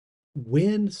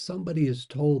when somebody is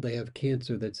told they have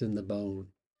cancer that's in the bone,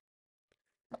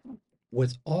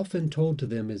 what's often told to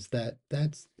them is that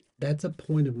that's a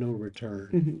point of no return.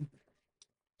 Mhm.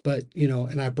 But,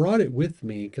 and I brought it with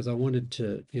me because I wanted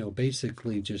to,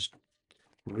 basically just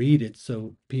read it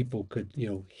so people could,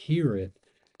 hear it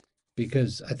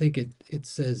because I think it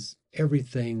says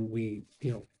everything we,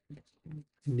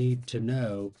 need to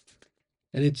know.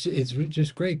 And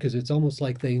just great because it's almost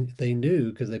like they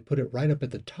knew because they put it right up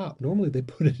at the top. Normally they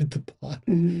put it at the bottom.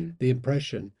 Mhm. The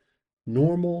impression,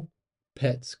 normal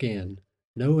PET scan,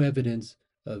 no evidence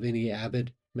of any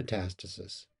avid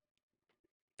metastasis.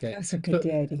 Okay. That's a good So,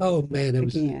 daddy. oh man, it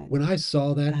was Again. when I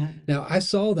saw that. Uh, Now I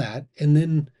saw that and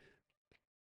then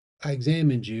I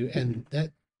examined you mhm. and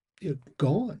that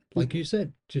gone. Like Mhm. you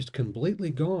said, just completely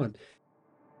gone.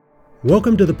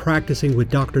 Welcome to the Practicing with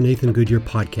Dr. Nathan Goodyear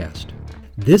podcast.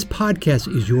 This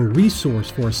podcast is your resource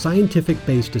for a scientific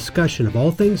based discussion of all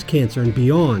things cancer and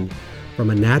beyond from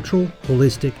a natural,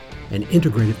 holistic, and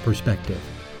integrative perspective.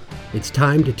 It's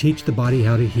time to teach the body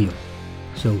how to heal.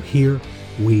 So here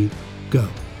we go.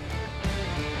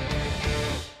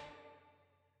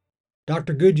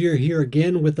 Dr. Goodyear here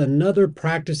again with another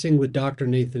Practicing with Dr.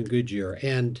 Nathan Goodyear.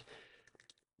 And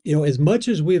as much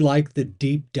as we like the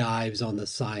deep dives on the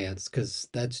science, because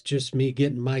that's just me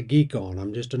getting my geek on,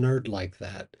 I'm just a nerd like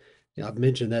that. I've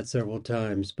mentioned that several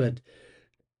times, but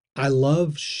I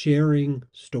love sharing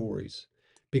stories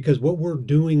because what we're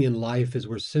doing in life is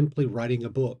we're simply writing a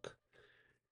book.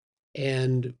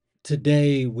 And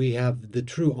today we have the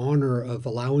true honor of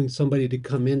allowing somebody to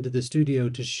come into the studio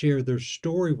to share their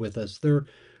story with us, their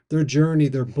journey,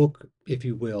 their book, if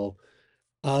you will,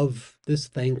 of this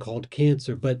thing called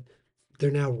cancer. But they're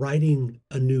now writing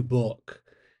a new book.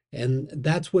 And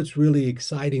that's what's really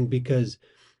exciting because,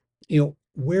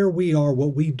 where we are,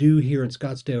 what we do here in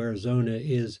Scottsdale, Arizona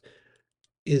is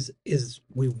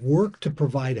we work to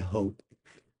provide hope.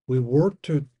 We work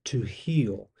to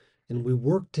heal and we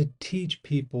work to teach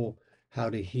people how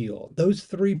to heal. Those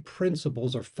three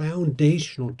principles are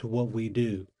foundational to what we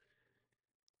do.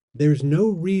 There's no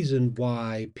reason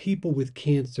why people with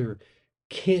cancer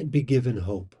can't be given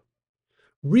hope.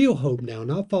 Real hope now,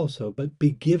 not false hope, but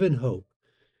be given hope.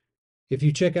 If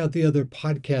you check out the other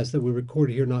podcast that we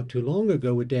recorded here not too long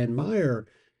ago with Dan Meyer,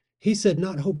 he said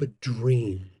not hope, but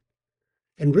dream.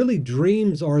 And really,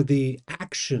 dreams are the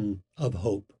action of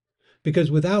hope.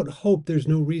 Because without hope, there's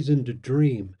no reason to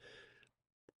dream.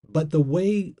 But the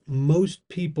way most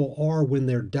people are when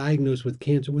they're diagnosed with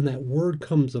cancer, when that word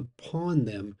comes upon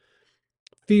them,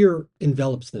 fear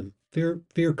envelops them.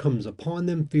 Fear comes upon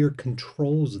them, fear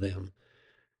controls them,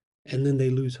 and then they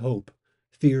lose hope.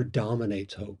 Fear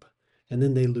dominates hope, and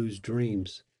then they lose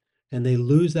dreams. And they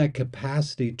lose that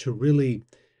capacity to really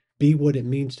be what it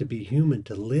means to be human,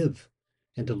 to live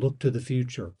and to look to the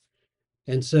future.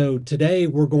 And so today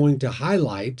we're going to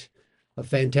highlight a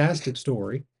fantastic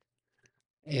story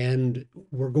and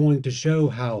we're going to show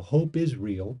how hope is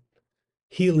real,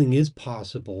 healing is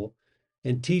possible,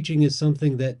 and teaching is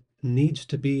something that needs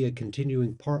to be a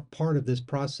continuing part of this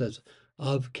process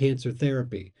of cancer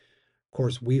therapy. Of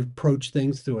course, we approach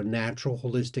things through a natural,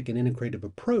 holistic, and integrative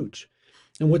approach.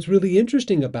 And what's really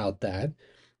interesting about that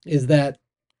is that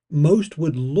most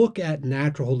would look at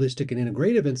natural, holistic, and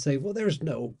integrative and say, well, there's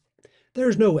no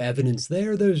evidence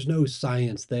there. There's no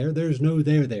science there. There's no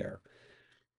there.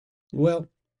 Well,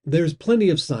 there's plenty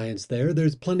of science there.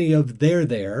 There's plenty of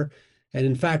there. And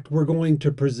in fact, we're going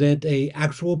to present a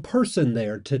actual person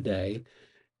there today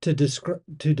to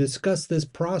discuss this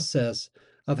process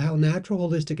of how natural,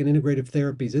 holistic, and integrative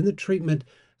therapies in the treatment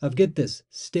of, get this,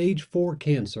 stage 4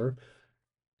 cancer,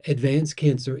 advanced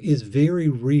cancer, is very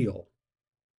real.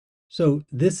 So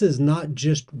this is not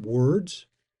just words,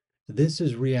 this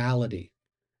is reality.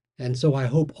 And so I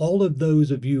hope all of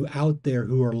those of you out there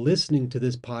who are listening to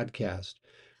this podcast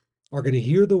are going to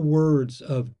hear the words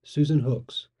of Susan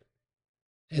Hooks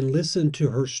and listen to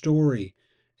her story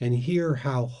and hear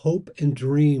how hope and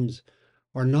dreams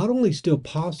are not only still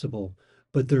possible,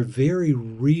 but they're very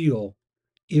real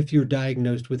if you're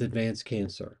diagnosed with advanced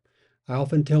cancer. I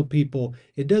often tell people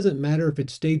it doesn't matter if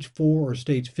it's stage 4 or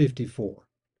stage 54.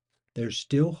 There's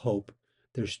still hope.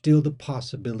 There's still the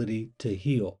possibility to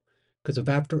heal. Because if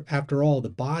after all, the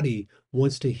body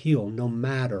wants to heal no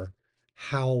matter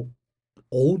how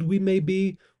old we may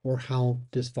be or how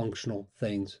dysfunctional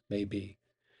things may be.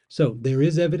 So there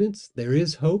is evidence, there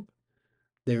is hope,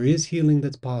 there is healing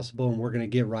that's possible, and we're going to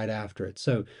get right after it.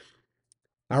 So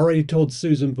I already told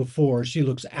Susan before, she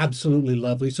looks absolutely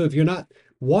lovely. So if you're not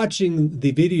watching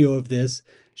the video of this,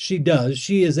 she does.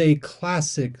 She is a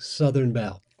classic Southern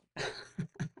Belle.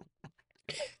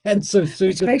 And so, which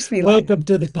Susan, makes me laugh. welcome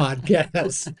to the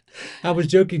podcast. I was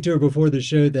joking to her before the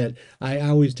show that I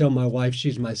always tell my wife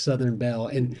she's my Southern Belle.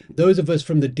 And those of us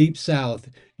from the deep South,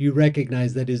 you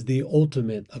recognize that is the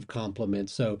ultimate of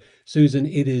compliments. So, Susan,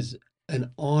 it is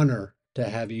an honor to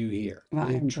have you here. Well,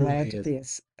 It I'm glad truly to is.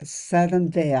 be a Southern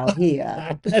Belle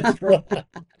here. That's right.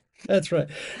 That's right.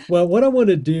 Well, what I want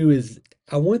to do is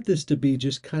I want this to be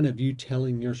just kind of you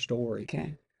telling your story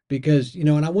Okay. because,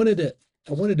 and I wanted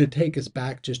to take us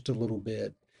back just a little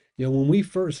bit. When we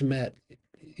first met,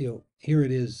 here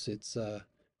it is. It's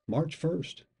March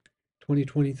 1st,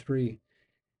 2023,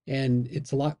 and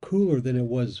it's a lot cooler than it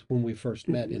was when we first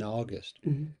met Hmm. in August.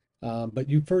 Hmm. But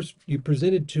you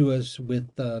presented to us with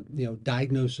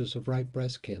diagnosis of right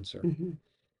breast cancer. Hmm.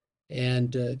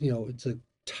 And it's a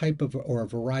type of or a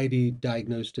variety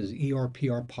diagnosed as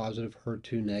ERPR positive,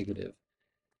 HER2 negative.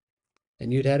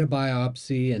 And you'd had a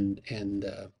biopsy and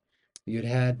you'd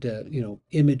had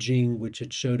imaging which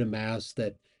had showed a mass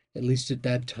that at least at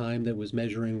that time that was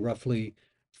measuring roughly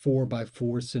 4 by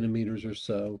 4 centimeters or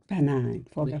so. By 9,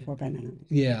 4 by 4 by 9.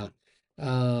 Yeah.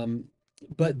 Um,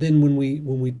 but then when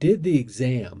we did the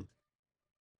exam,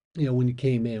 when you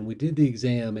came in, we did the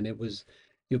exam and it was,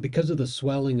 because of the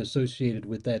swelling associated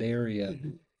with that area,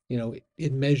 Hmm.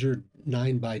 it measured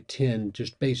 9 by 10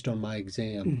 just based on my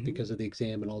exam Hmm. because of the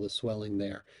exam and all the swelling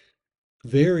there.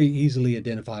 Very easily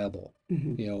identifiable.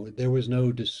 Hmm. There was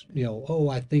no just, oh,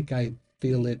 I think I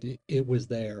feel it. It was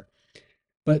there.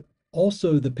 But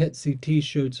also the PET CT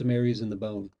showed some areas in the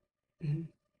bone. Hmm.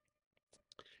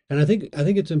 And I think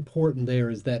it's important there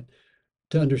is that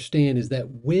to understand is that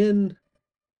when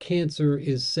cancer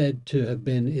is said to have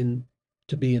been in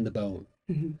to be in the bone,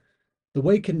 Hmm. the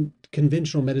way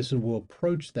conventional medicine will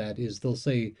approach that is they'll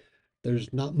say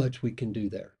there's not much we can do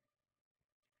there.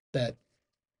 That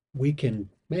we can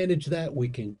manage that, we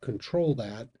can control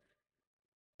that,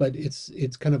 but it's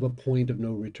kind of a point of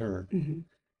no return. Hmm.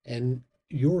 And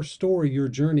your story, your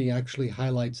journey actually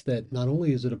highlights that not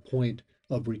only is it a point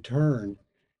of return,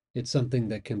 it's something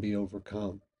that can be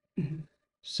overcome. Hmm.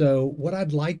 So what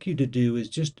I'd like you to do is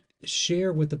just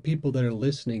share with the people that are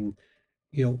listening,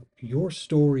 your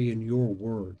story in your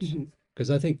words. Hmm. Because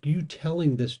I think you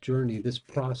telling this journey, this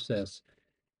process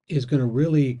is going to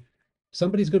really,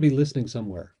 somebody's going to be listening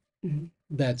somewhere Hmm.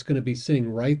 that's going to be sitting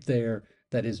right there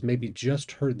that has maybe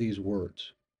just heard these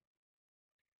words.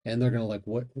 And they're going to like,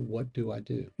 what do I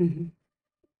do? Hmm.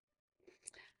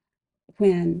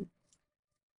 When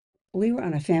we were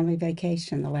on a family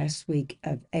vacation the last week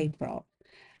of April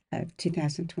of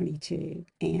 2022,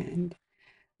 and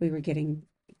we were getting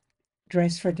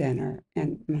dressed for dinner,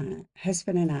 and my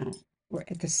husband and I were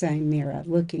at the same mirror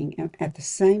looking, and at the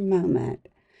same moment,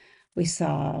 we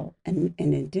saw an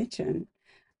indentation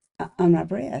on my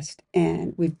breast,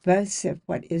 and we both said,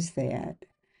 "What is that?"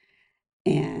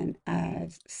 And I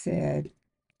said,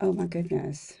 "Oh my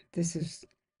goodness, this is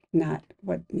not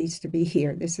what needs to be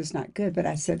here. This is not good." But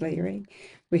I said, "Larry,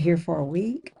 we're here for a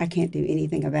week. I can't do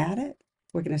anything about it.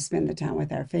 We're going to spend the time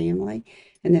with our family,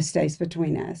 and this stays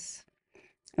between us."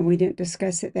 And we didn't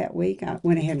discuss it that week. I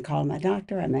went ahead and called my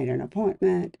doctor. I made an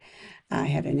appointment. I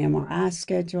had an MRI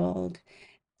scheduled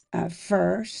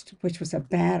first, which was a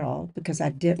battle because I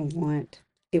didn't want,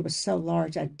 it was so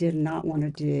large, I did not want to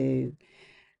do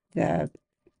the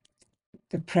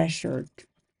the pressure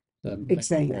The mammogram.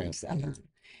 exams. Yeah.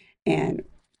 And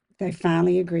they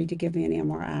finally agreed to give me an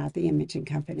MRI, the imaging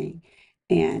company.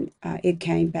 And it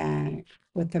came back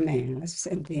with the mass.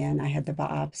 And then I had the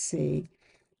biopsy.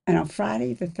 And on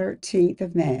Friday, the 13th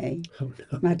of May, Oh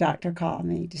no. my doctor called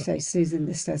me to say, "Susan,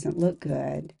 this doesn't look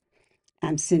good.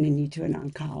 I'm sending you to an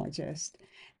oncologist."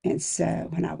 And so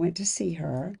when I went to see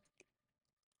her,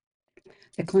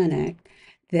 the clinic,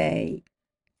 they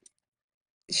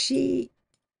she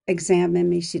examined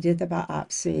me, she did the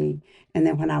biopsy, and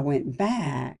then when I went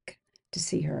back to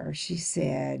see her, she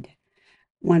said,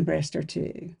 "One breast or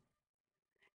two."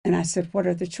 And I said, "What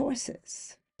are the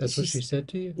choices?" That's what she She's, said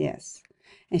to you? yes.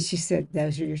 And she said,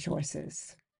 "Those are your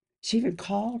choices." She even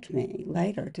called me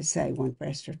later to say, "One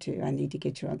breast or two, I need to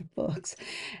get you on the books."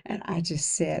 And I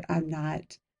just said, I'm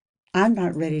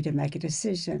not ready to make a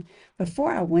decision.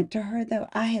 Before I went to her, though,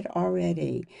 I had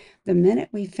already, the minute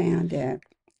we found it,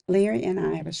 Larry and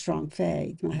I have a strong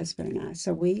faith, my husband and I.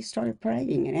 So we started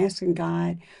praying and asking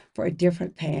God for a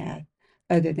different path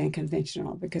other than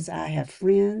conventional because I have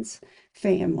friends,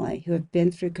 family who have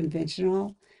been through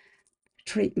conventional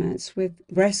treatments with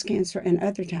breast cancer and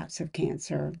other types of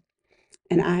cancer.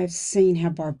 And I've seen how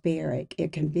barbaric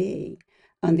it can be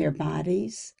on their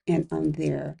bodies and on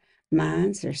their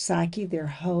minds, their psyche, their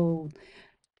whole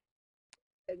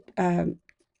um,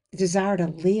 desire to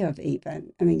live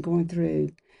even. I mean, going through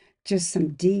just some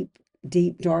deep,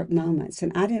 deep, dark moments.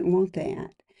 And I didn't want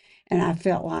that. And I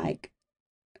felt like,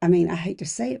 I mean, I hate to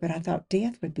say it, but I thought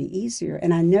death would be easier.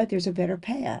 And I know there's a better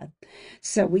path.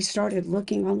 So we started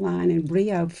looking online, and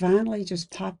Brio finally just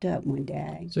popped up one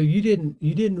day. So you didn't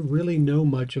really know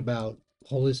much about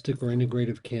holistic or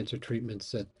integrative cancer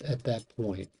treatments at that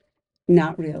point.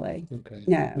 Not really. Okay.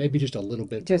 No, Maybe just a little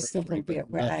bit just a little periphery, but bit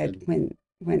where I had, nothing.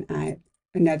 when I,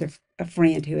 another, a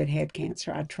friend who had had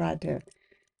cancer, I tried to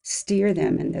steer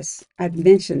them in this. I'd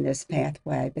mentioned this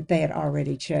pathway, but they had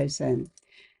already chosen.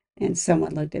 And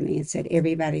someone looked at me and said,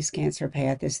 everybody's cancer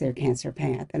path is their cancer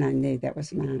path. And I knew that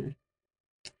was mine.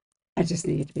 I just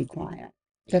needed to be quiet.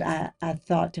 But I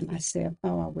thought to myself,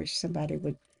 oh, I wish somebody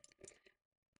would,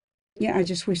 yeah, I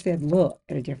just wish they'd look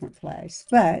at a different place.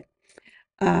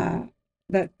 Uh,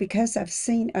 but because I've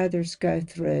seen others go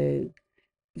through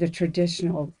the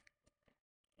traditional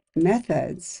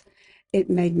methods, it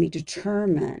made me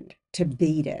determined to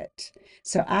beat it.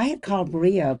 So I had called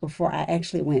Brio before I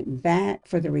actually went back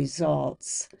for the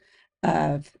results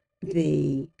of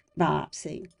the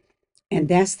biopsy. And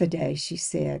that's the day she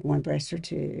said one breast or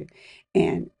two.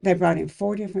 And they brought in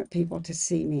four different people to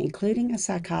see me, including a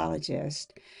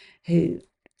psychologist who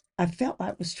I felt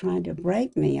like was trying to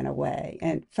break me in a way.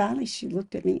 And finally, she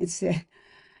looked at me and said,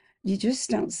 you just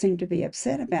don't seem to be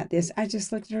upset about this. I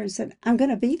just looked at her and said, I'm going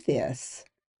to beat this.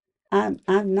 I'm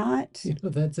not. You know,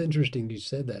 that's interesting you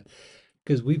said that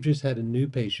because we've just had a new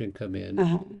patient come in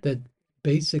Uh, that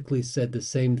basically said the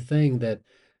same thing that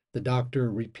the doctor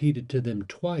repeated to them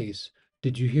twice.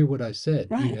 Did you hear what I said?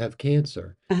 You right. have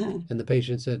cancer. Uh, And the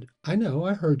patient said, I know,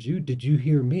 I heard you. Did you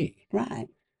hear me? right.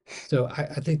 So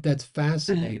I think that's Uh,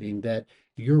 fascinating that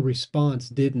your response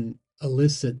didn't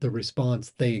elicit the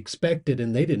response they expected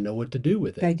and they didn't know what to do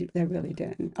with it. they really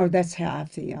didn't. Or that's how I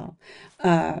feel.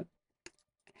 Uh,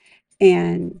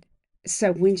 and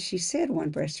so when she said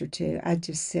one breast or two, I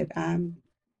just said,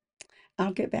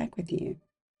 I'll get back with you.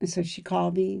 And so she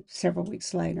called me several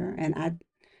weeks later, and I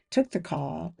took the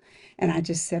call, and I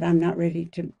just said, I'm not ready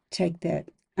to take that.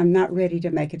 I'm not ready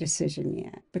to make a decision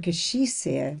yet because she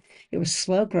said it was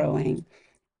slow growing.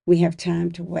 We have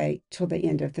time to wait till the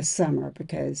end of the summer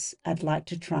because I'd like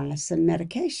to try some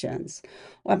medications.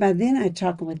 Well, by then I'd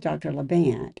talked with Dr.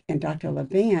 Labant, and Dr.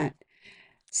 Labant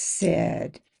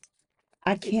said,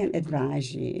 I can't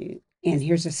advise you. And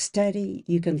here's a study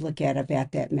you can look at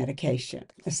about that medication,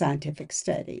 a scientific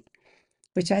study,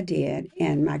 which I did.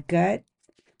 And my gut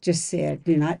just said,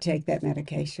 do not take that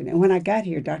medication. And when I got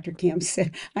here, Dr. Kim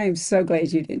said, I am so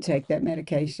glad you didn't take that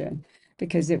medication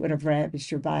because it would have ravaged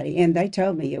your body. And they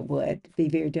told me it would be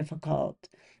very difficult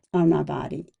on my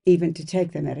body, even to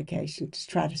take the medication to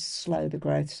try to slow the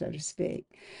growth, so to speak.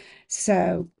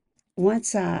 So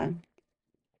once I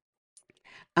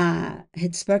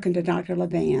had spoken to Dr.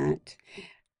 Levant,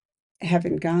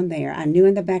 having gone there, I knew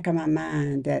in the back of my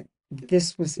mind that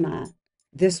this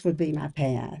would be my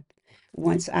path.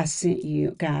 Once I sent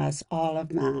you guys all of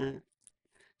the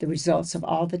results of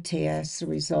all the tests, the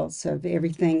results of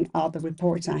everything, all the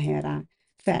reports I had, I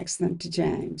faxed them to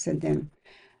James. And then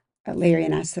Larry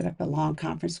and I set up a long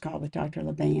conference call with Dr.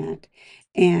 Levant.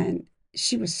 And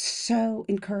she was so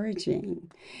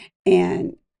encouraging.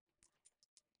 And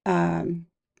um,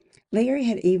 Larry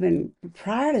had even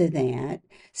prior to that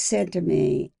said to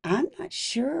me, I'm not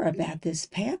sure about this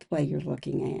pathway you're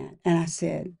looking at. And I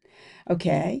said,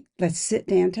 okay, let's sit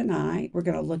down tonight. We're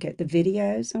going to look at the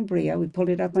videos on Brio. We pulled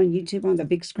it up on YouTube on the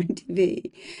big screen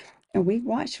TV. And we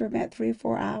watched for about 3 or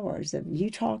 4 hours of you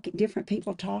talking, different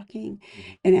people talking.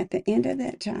 Mhm. And at the end of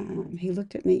that time, he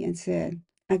looked at me and said,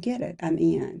 I get it. I'm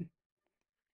in.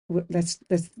 This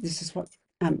is what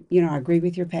I agree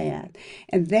with your path.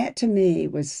 And that to me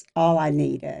was all I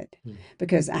needed Mhm.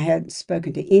 because I hadn't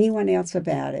spoken to anyone else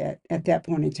about it at that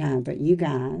point in time, but you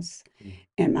guys Mhm.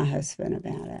 and my husband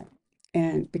about it.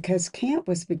 And because camp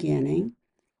was beginning,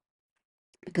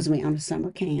 because we own a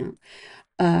summer camp,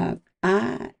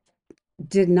 I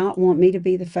did not want me to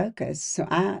be the focus. So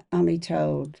I only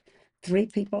told 3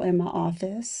 people in my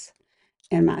office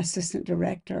and my assistant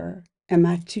director and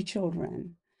my 2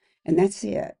 children. And that's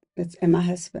it. And my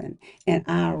husband. And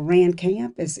I ran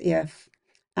camp as if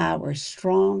I were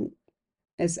strong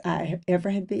as I ever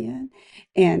had been.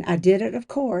 And I did it, of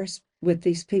course, with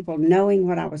these people knowing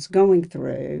what I was going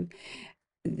through.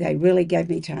 They really gave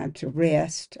me time to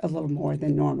rest a little more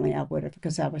than normally I would have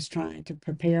because I was trying to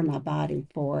prepare my body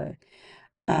for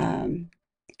um,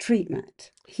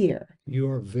 treatment here. You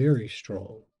are very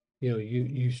strong. You know,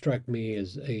 you strike me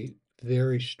as a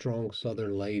very strong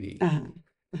Southern lady. Uh,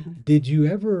 uh, Did you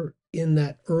ever, in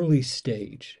that early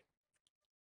stage,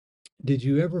 did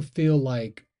you ever feel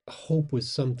like hope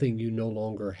was something you no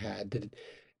longer had?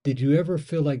 Did you ever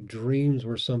feel like dreams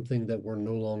were something that were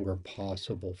no longer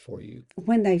possible for you?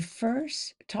 When they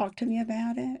first talked to me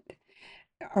about it,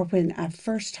 or when I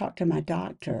first talked to my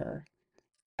doctor,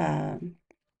 um,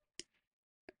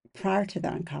 prior to the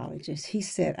oncologist, he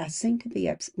said, I seem to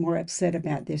be more upset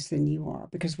about this than you are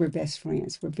because we're best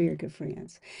friends. We're very good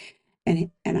friends.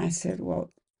 And I said, well,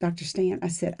 Dr. Stan, I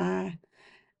said,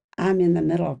 I'm in the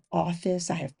middle of office.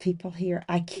 I have people here.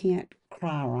 I can't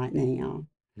cry right now.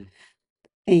 Mm.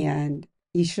 And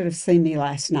you should have seen me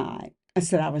last night. I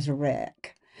said I was a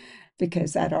wreck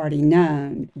because I'd already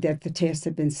known that the test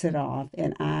had been set off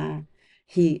and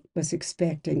he was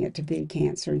expecting it to be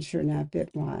cancer, and sure enough it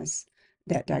was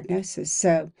that diagnosis.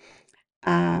 So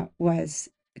I was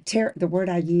the word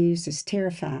I used is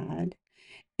terrified,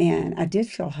 and I did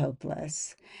feel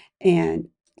hopeless. And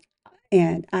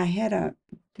I had a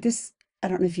this I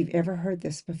don't know if you've ever heard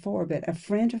this before, but a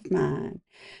friend of mine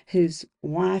whose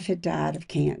wife had died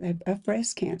of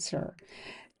breast cancer,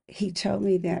 he told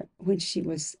me that when she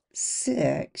was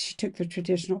sick, she took the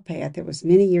traditional path. It was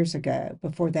many years ago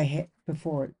before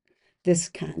this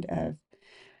kind of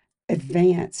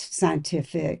advanced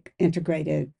scientific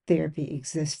integrated therapy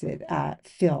existed, I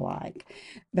feel like.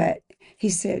 But he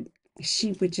said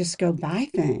she would just go buy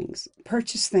things,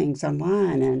 purchase things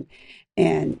online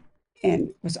and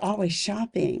and was always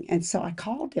shopping. And so I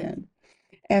called him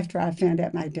after I found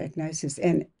out my diagnosis.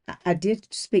 And I did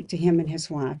speak to him and his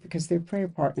wife because they're prayer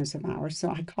partners of ours. So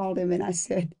I called him and I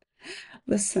said,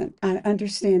 listen, I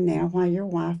understand now why your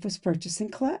wife was purchasing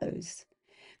clothes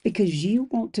because you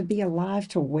want to be alive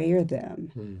to wear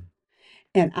them. Mm.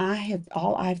 And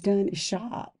all I've done is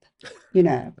shop,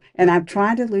 and I'm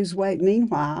trying to lose weight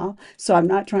meanwhile. So I'm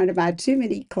not trying to buy too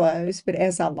many clothes. But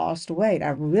as I lost weight, I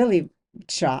really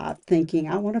shopped thinking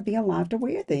I want to be alive to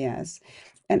wear this.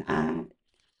 And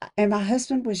my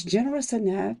husband was generous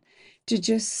enough to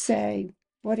just say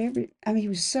whatever. I mean, he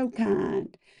was so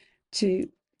kind to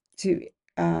to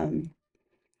um,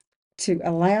 to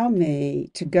allow me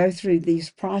to go through these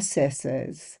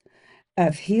processes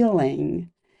of healing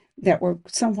that were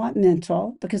somewhat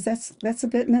mental because that's a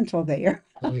bit mental there.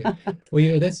 Oh yeah.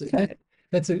 Well, But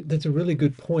that's a really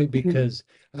good point mhm, because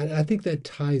I think that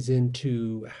ties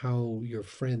into how your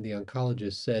friend, the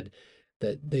oncologist, said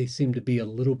that they seem to be a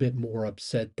little bit more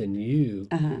upset than you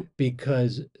uh-huh,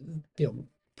 because,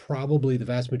 probably the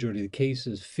vast majority of the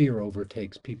cases, fear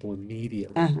overtakes people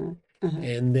immediately. uh-huh, uh-huh,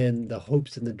 And then the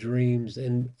hopes and the dreams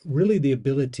and really the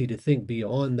ability to think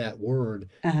beyond that word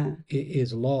uh-huh,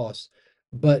 is lost.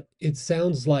 But it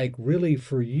sounds like really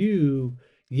for you,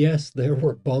 yes, there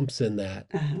were bumps in that,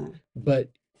 uh-huh. but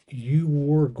you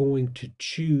were going to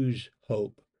choose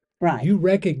hope. Right. You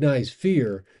recognize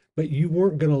fear, but you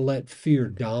weren't going to let fear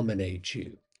dominate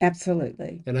you.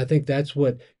 Absolutely. And I think that's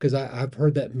what, because I've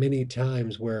heard that many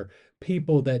times where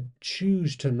people that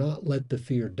choose to not let the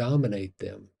fear dominate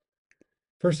them,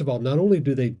 first of all, not only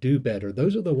do they do better,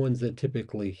 those are the ones that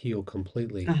typically heal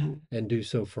completely Uh-huh, and do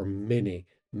so for many,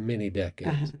 many uh-huh,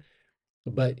 decades.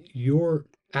 But your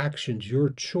actions, your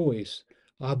choice,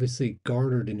 obviously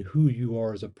garnered in who you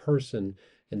are as a person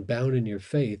and bound in your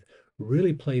faith,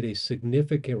 really played a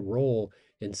significant role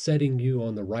in setting you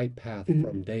on the right path mhm.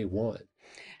 from day one.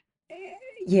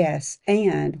 Yes,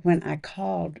 and when I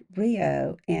called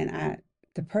Brio and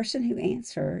the person who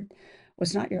answered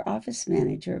was not your office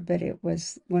manager, but it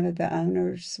was one of the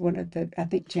owners, I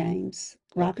think James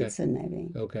Okay. Robinson maybe,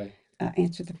 Okay.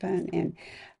 answered the phone. And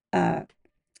uh,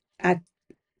 I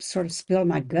sort of spilled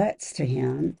my guts to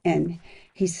him. And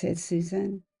he said,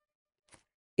 Susan,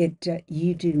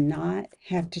 you do not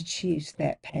have to choose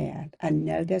that path. I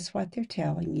know that's what they're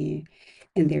telling you,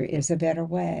 and there is a better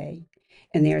way,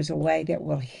 and there's a way that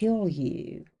will heal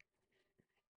you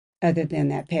other than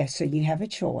that path. So you have a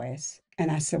choice. And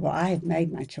I said, well, I have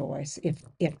made my choice.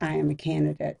 If I am a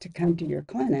candidate to come to your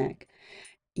clinic,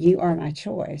 you are my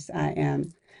choice. I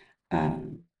am.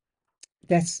 Um,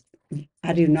 that's.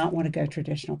 I do not want to go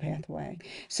traditional pathway.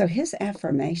 So his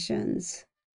affirmations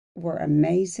were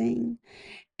amazing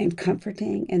and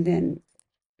comforting. And then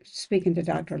speaking to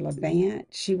Dr. Levant,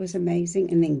 she was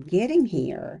amazing. And then getting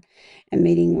here and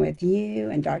meeting with you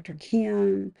and Dr.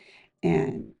 Kim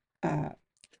and, uh,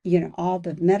 all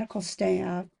the medical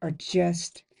staff are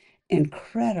just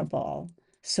incredible,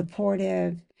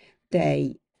 supportive.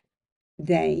 They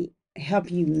they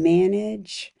help you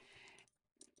manage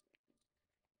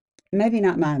maybe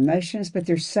not my emotions, but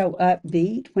they're so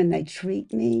upbeat when they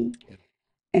treat me Yeah.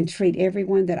 and treat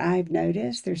everyone that I've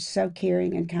noticed. They're so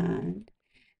caring and kind.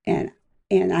 And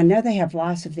and I know they have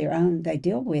loss of their own they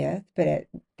deal with, but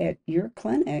at your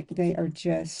clinic, they are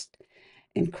just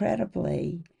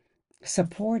incredibly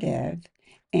supportive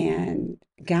and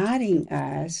guiding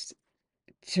us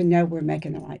to know we're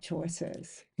making the right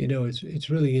choices. It's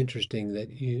really interesting that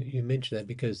you mentioned that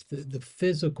because the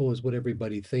physical is what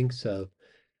everybody thinks of,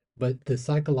 but the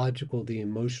psychological, the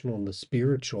emotional, and the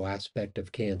spiritual aspect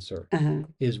of cancer Uh-huh.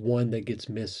 is one that gets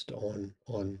missed on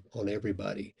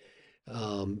everybody.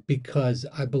 Because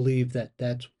I believe that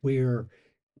that's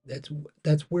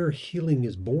that's where healing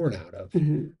is born out of.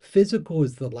 Hmm. Physical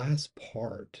is the last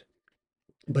part,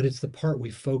 but it's the part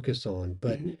we focus on.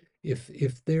 But Hmm.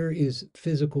 if there is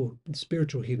physical,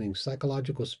 spiritual healing,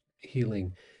 psychological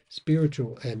healing,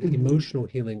 spiritual and Hmm. emotional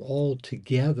healing all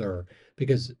together,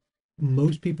 because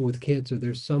most people with cancer,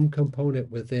 there's some component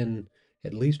within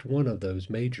at least one of those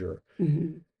major,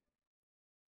 Hmm.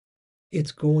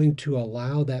 it's going to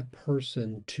allow that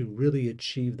person to really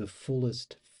achieve the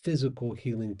fullest physical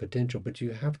healing potential. But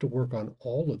you have to work on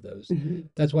all of those. Hmm.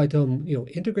 That's why I tell them,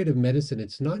 integrative medicine,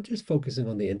 it's not just focusing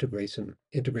on the integration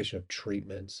of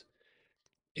treatments.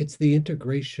 It's the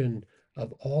integration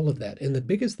of all of that. And the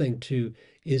biggest thing too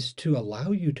is to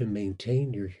allow you to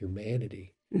maintain your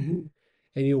humanity. Hmm.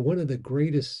 And one of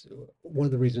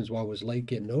the reasons why I was late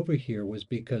getting over here was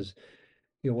because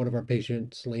one of our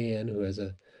patients, Leanne, who has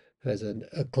a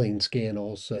clean scan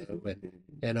also,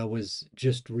 and I was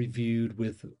just reviewed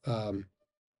with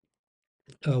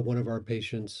one of our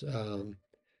patients,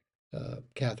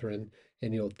 Catherine,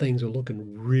 and things are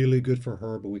looking really good for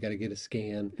her, but we got to get a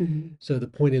scan. Hmm. So the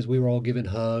point is, we were all giving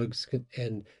hugs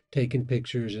and taking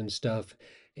pictures and stuff,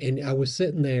 and I was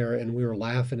sitting there and we were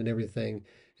laughing and everything,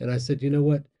 and I said, you know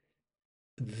what?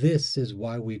 This is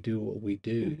why we do what we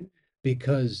do, Hmm.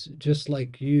 because just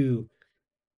like you're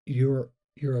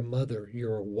a mother,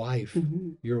 you're a wife,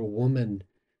 Hmm. you're a woman,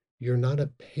 you're not a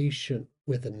patient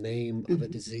with a name of a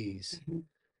Hmm. disease. Hmm.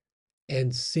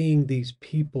 And seeing these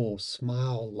people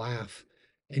smile, laugh,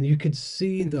 and you could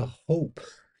see the Hmm. hope,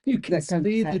 you could That comes,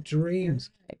 see the you're dreams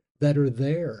right. that are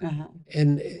there. Uh-huh.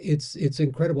 And it's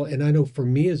incredible. And I know for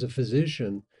me as a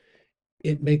physician,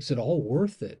 it makes it all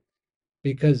worth it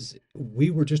because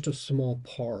we were just a small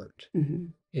part Hmm.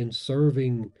 in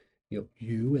serving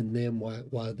you and them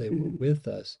while they were Hmm. with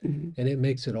us, Hmm. and it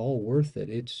makes it all worth it.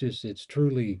 It's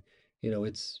truly,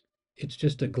 it's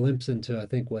just a glimpse into, I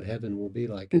think, what heaven will be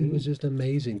like. It was Hmm. just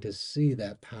amazing to see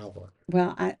that power.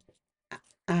 Well, I,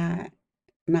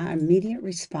 my immediate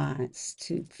response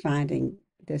to finding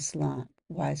this lump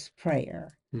was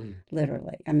prayer, Mm.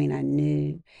 literally. I mean, I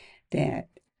knew that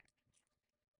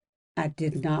I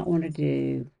did not want to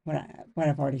do what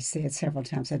I've already said several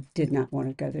times. I did not want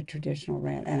to go the traditional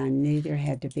route, and I knew there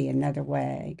had to be another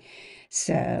way.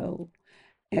 So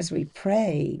as we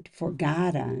prayed for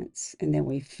guidance, and then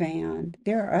we found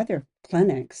there are other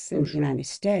clinics Oh, in the sure. United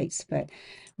States, but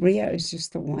Brio is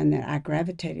just the one that I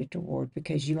gravitated toward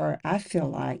because I feel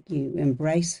like you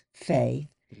embrace faith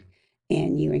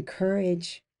and you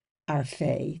encourage our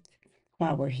faith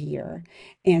while we're here.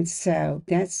 And so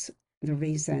that's the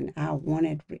reason I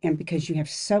wanted, and because you have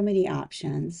so many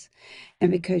options,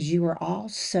 and because you are all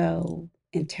so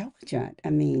intelligent. I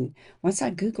mean, once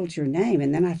I Googled your name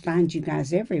and then I find you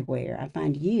guys everywhere, I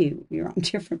find you're on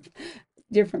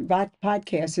different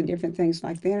podcasts and different things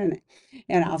like that.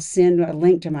 And I'll send a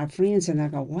link to my friends and they'll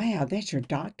go, wow, that's your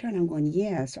doctor? And I'm going,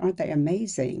 yes, aren't they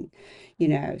amazing?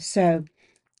 So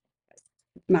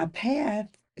my path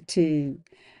to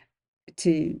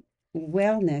to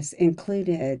wellness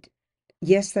included,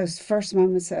 yes, those first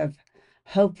moments of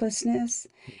hopelessness,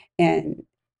 and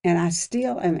I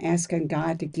still am asking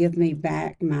God to give me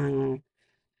back my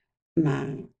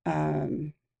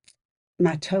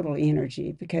my total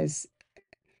energy because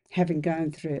having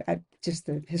gone through just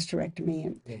the hysterectomy,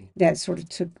 and Mm. that sort of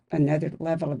took another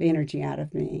level of energy out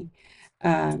of me.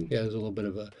 Um, Yeah, it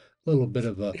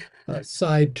was a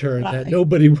side turn that right,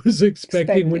 nobody was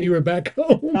expecting when you expecting, were back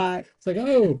home. right, It's like,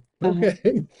 oh, uh-huh.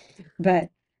 okay. But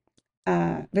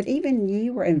but even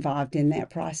you were involved in that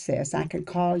process. I could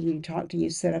call you, talk to you,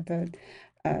 set up a,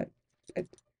 a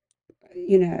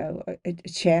a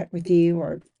chat with you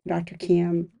or Dr.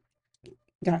 Kim.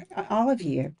 All of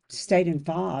you have stayed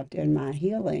involved in my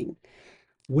healing.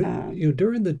 Um,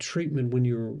 During the treatment when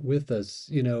you were with us,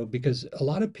 because a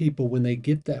lot of people, when they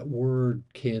get that word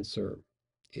cancer,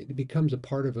 it becomes a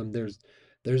part of them. There's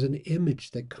an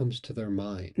image that comes to their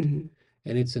mind, mhm,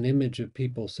 and it's an image of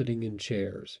people sitting in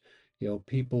chairs,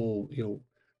 people,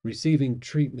 receiving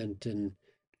treatment, and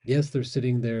yes, they're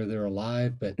sitting there, they're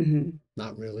alive, but mhm,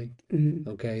 not really. mhm,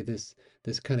 Okay, this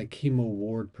kind of chemo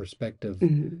ward perspective.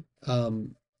 mhm,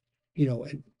 Um,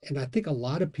 and I think a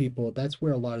lot of people, that's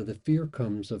where a lot of the fear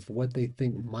comes of what they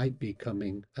think might be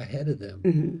coming ahead of them.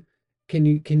 Hmm. Can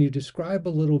you describe a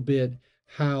little bit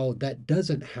how that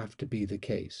doesn't have to be the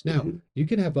case? Now, Hmm. you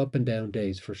can have up and down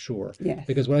days for sure, Yes.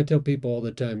 because what I tell people all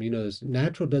the time, is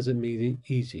natural doesn't mean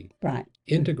easy. Right.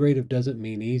 Hmm. Integrative doesn't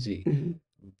mean easy, Hmm.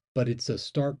 but it's a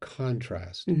stark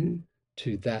contrast Hmm.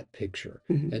 to that picture.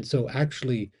 Hmm. And so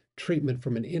actually treatment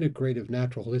from an integrative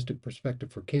natural holistic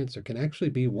perspective for cancer can actually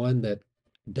be one that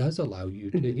does allow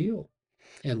you to Hmm. heal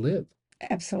and live.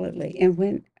 Absolutely. And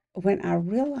when I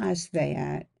realized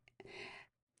that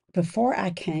before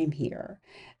I came here,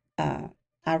 uh,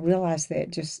 I realized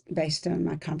that just based on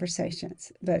my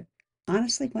conversations. But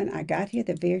honestly, when I got here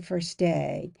the very first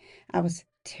day, I was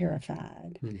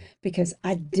terrified Mm. because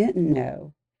I didn't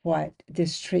know what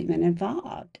this treatment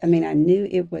involved. I mean, I knew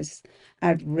it was,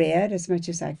 I'd read as much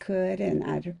as I could and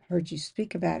I'd heard you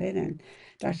speak about it and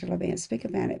Dr. Levan speak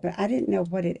about it, but I didn't know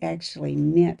what it actually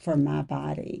meant for my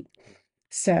body.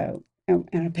 So, and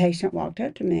a patient walked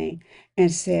up to me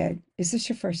and said, "Is this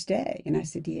your first day?" And I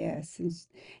said, "Yes."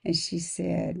 And she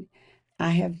said, "I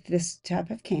have this type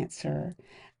of cancer.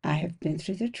 I have been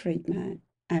through the treatment.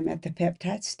 I'm at the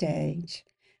peptide stage.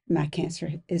 My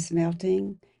cancer is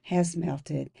melting, has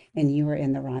melted, and you are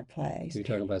in the right place." You're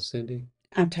talking about Cindy?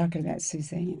 I'm talking about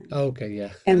Suzanne. Oh, okay,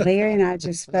 yeah. And Larry and I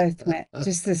just both went,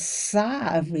 just this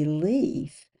sigh of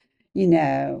relief,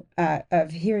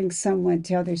 of hearing someone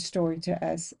tell their story to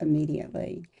us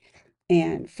immediately.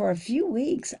 And for a few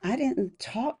weeks, I didn't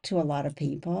talk to a lot of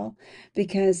people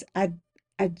because I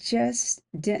just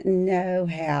didn't know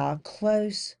how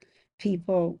close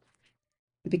people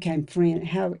became friends,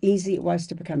 how easy it was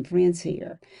to become friends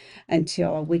here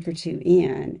until a week or two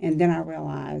in. And then I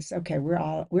realized, okay, we're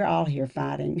all here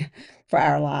fighting for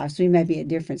our lives. We may be at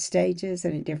different stages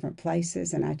and at different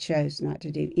places, and I chose not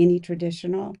to do any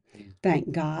traditional. Mm.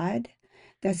 Thank God.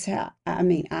 That's how, I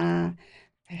mean, I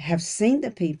have seen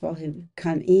the people who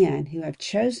come in who have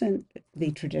chosen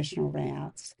the traditional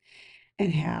routes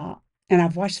and and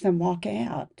I've watched them walk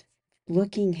out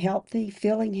looking healthy,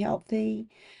 feeling healthy,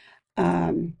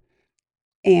 um,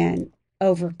 and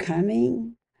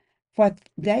overcoming what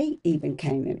they even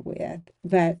came in with.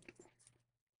 But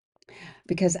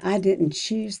because I didn't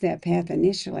choose that path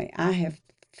initially, I have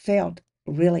felt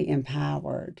really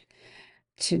empowered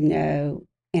to know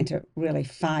and to really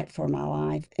fight for my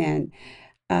life. And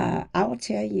I will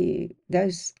tell you,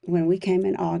 those when we came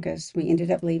in August, we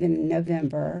ended up leaving in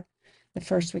November, the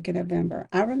first week of November.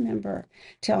 I remember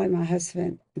telling my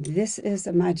husband, "This is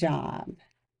my job,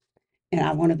 and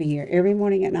I want to be here every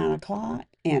morning at 9 o'clock,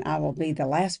 and I will be the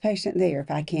last patient there if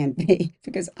I can be,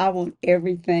 because I want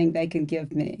everything they can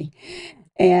give me."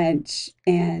 And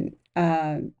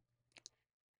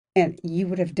and you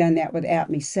would have done that without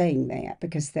me saying that,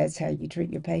 because that's how you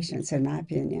treat your patients, in my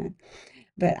opinion.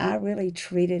 But I really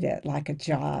treated it like a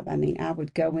job. I mean, I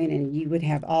would go in and you would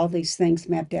have all these things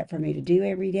mapped out for me to do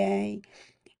every day.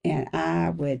 And I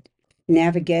would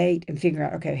navigate and figure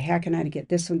out, okay, how can I get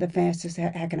this one the fastest?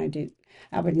 How can I do?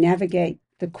 I would navigate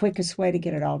the quickest way to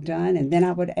get it all done. And then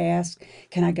I would ask,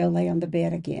 can I go lay on the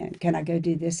bed again? Can I go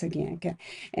do this again?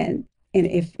 And and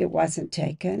if it wasn't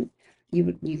taken,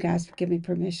 you guys would give me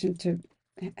permission to,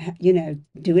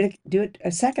 do it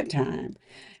a second time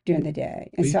during the day.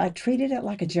 And But so I treated it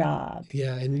like a job.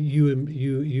 yeah, and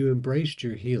you embraced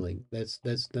your healing. That's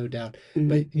no doubt. Mm,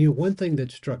 But one thing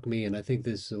that struck me, and I think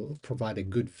this will provide a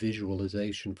good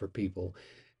visualization for people,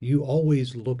 you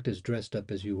always looked as dressed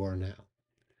up as you are now.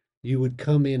 You would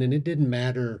come in, and it didn't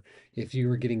matter if you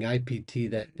were getting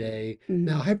IPT that day.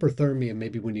 Now, mm, hyperthermia,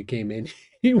 maybe when you came in,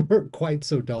 you weren't quite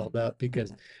so dolled up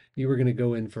because you were going to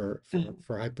go in for, uh, for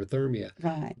for hyperthermia.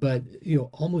 right. But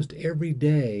almost every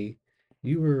day,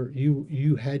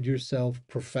 you had yourself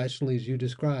professionally, as you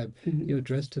described, Mhm.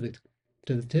 dressed to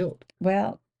the tilt.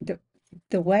 Well,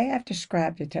 the way I've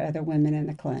described it to other women in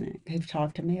the clinic who've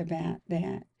talked to me about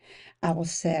that, I will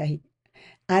say,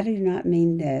 I do not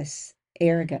mean this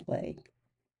arrogantly.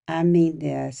 I mean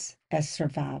this as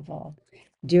survival.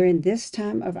 During this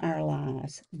time of our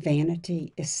lives,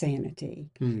 vanity is sanity.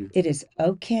 Hmm. It is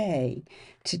okay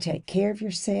to take care of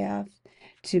yourself,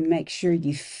 to make sure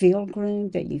you feel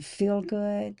groomed, that you feel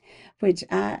good, which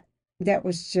that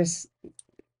was just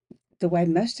the way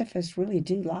most of us really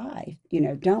do life.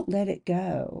 Don't let it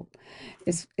go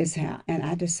is how. And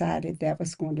I decided that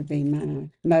was going to be my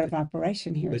mode of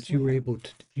operation here as But you were well. able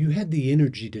to, you had the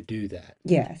energy to do that.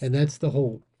 Yes. And that's the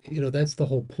whole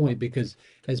point, because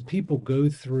as people go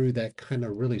through that kind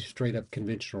of really straight up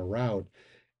conventional route,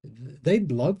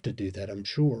 they'd love to do that, I'm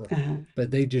sure, Uh-huh. but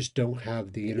they just don't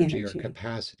have the The energy or energy.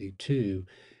 capacity to.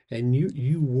 and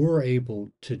you were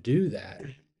able to do that.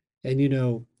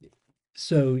 And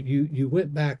so you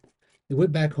went back,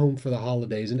 home for the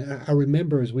holidays, and I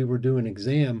remember as we were doing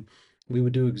exam, we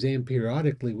would do exam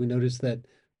periodically. We noticed that,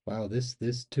 wow, this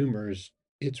tumor is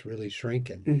it's really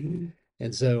shrinking. Mhm.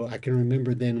 And so I can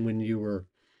remember then when you were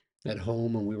at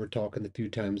home and we were talking the few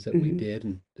times that we Mhm. did,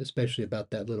 and especially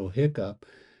about that little hiccup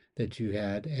that you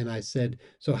had. And I said,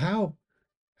 so how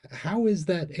is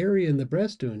that area in the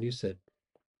breast doing? You said,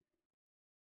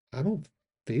 I don't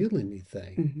feel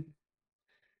anything. Mhm.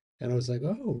 And I was like,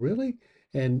 oh, really?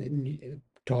 And you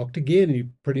talked again, and you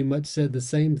pretty much said the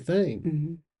same thing.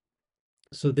 Mhm.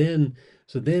 So then,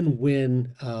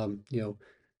 when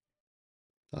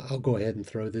I'll go ahead and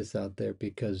throw this out there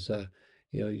because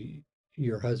you know y-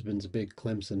 your husband's a big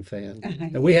Clemson fan,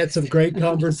 and we had Yes. some great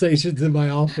conversations in my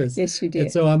office. Yes, you And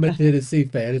did. so I'm a Uh-huh. Tennessee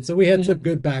fan, and so we had Uh-huh. some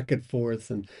good back and forth.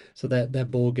 And so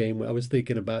that bowl game, I was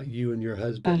thinking about you and your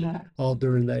husband Uh-huh. all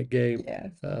during that game.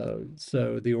 Yes.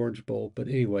 So the Orange Bowl. But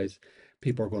anyways,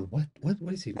 people are going, what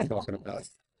is he talking about?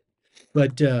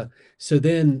 But so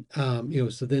then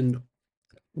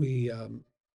we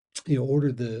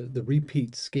ordered the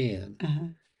repeat scan. Uh-huh.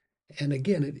 And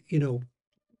again,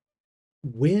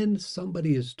 when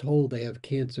somebody is told they have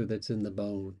cancer that's in the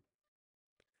bone,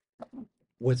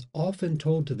 what's often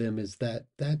told to them is that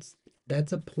that's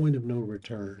a point of no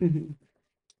return. Mhm.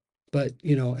 But,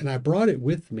 and I brought it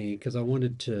with me because I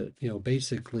wanted to,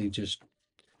 basically just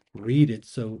read it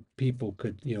so people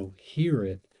could, hear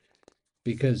it,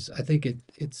 because I think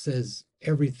it says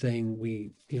everything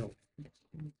we,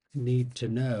 need to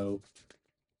know.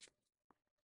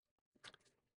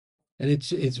 And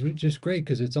just great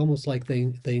because it's almost like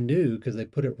they knew, because they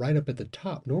put it right up at the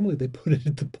top. Normally they put it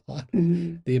at the bottom.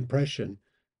 Mhm. The impression,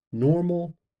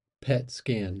 normal PET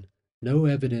scan, no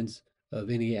evidence of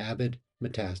any avid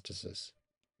metastasis.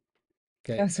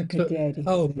 Okay. That's a good So, day to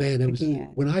oh man, it was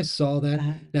begin. when I saw that.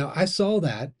 Uh-huh. Now I saw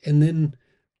that, and then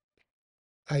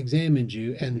I examined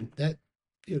you, Mhm. and that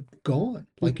gone,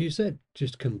 like Mhm. you said,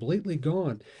 just completely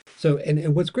gone. So,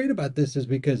 and what's great about this is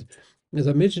because, as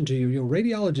I mentioned to you,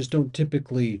 radiologists don't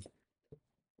typically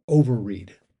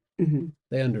overread; Mhm.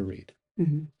 they underread.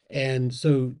 Mhm. And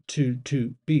so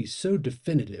to be so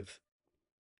definitive,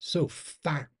 so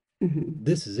fact, Mhm.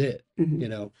 this is it, you Mhm.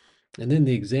 know, and then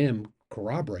the exam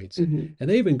corroborates it. Mhm. And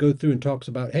they even go through and talks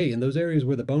about, hey, in those areas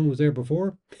where the bone was there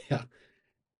before, yeah,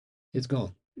 it's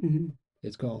gone. Mhm.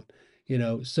 It's gone.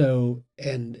 So,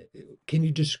 and can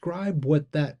you describe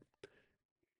what that,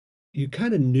 you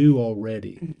kind of knew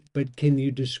already, Mhm. but can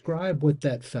you describe what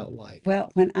that felt like?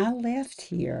 Well, when I left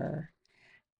here,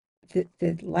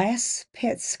 the last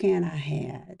PET scan I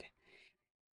had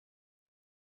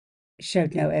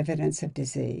showed no evidence of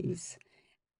disease.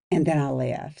 And then I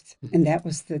left. And Mhm. that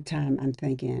was the time I'm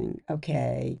thinking,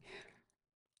 okay,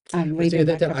 I'm But see, at leaving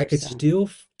that my time, comfort zone.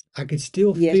 I could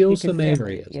still Yes, feel you could some feel it.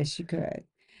 areas. Yes, you could.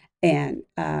 And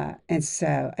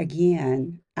so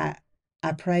again,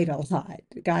 I prayed a lot.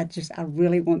 God, just I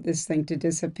really want this thing to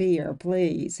disappear,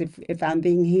 please. If I'm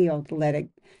being healed, let it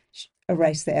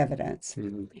erase the evidence.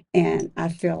 Mhm. And I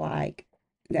feel like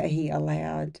that he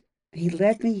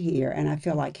led me here, and I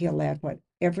feel like he allowed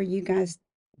whatever you guys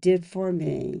did for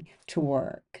me to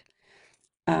work.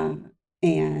 Uh,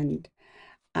 and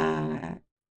I,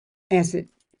 as it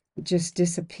just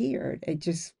disappeared, it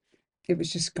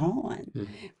was just gone.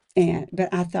 Mhm.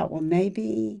 But I thought, well,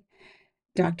 maybe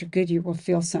Dr. Goodyear will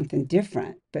feel something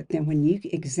different. But then when you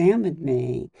examined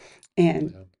me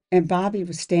and Yeah. and Bobby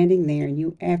was standing there and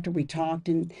you after we talked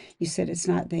and you said it's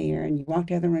not there and you walked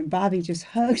out of the room, Bobby just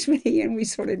hugged me and we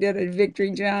sort of did a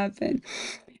victory jump and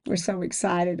we're so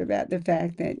excited about the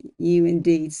fact that you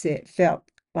indeed felt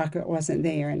like it wasn't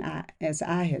there and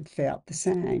I had felt the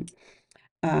same.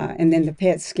 And then the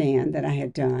PET scan that I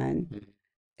had done, Mhm.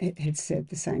 it had said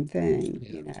the same thing,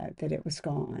 Yeah. that it was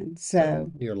gone.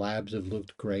 So So, your labs have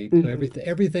looked great. So mhm,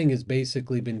 everything has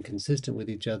basically been consistent with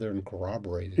each other and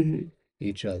corroborated mhm.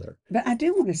 each other. But I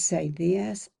do want to say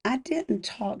this. I didn't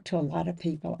talk to a lot of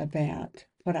people about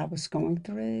what I was going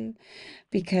through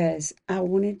because I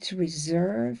wanted to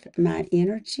reserve my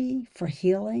energy for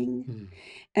healing. Mm.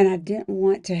 And I didn't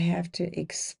want to have to,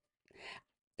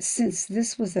 since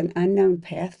this was an unknown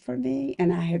path for me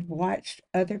and I had watched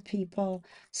other people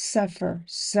suffer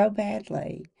so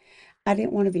badly, I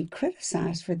didn't want to be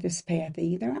criticized for this path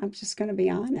either. I'm just going to be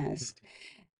honest.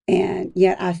 And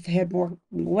yet I've had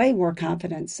way more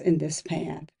confidence in this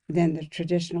path than the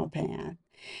traditional path.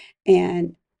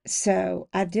 And so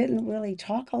I didn't really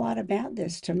talk a lot about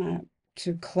this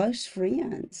to close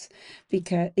friends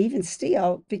because even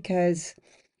still, because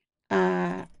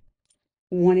I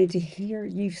wanted to hear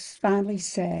you finally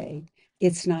say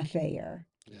it's not there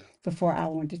Yeah. before I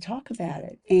wanted to talk about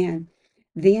it. And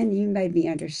then you made me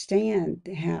understand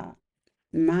how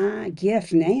my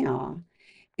gift now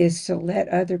is to let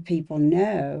other people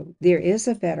know there is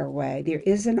a better way. There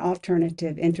is an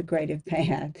alternative integrative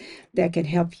path that can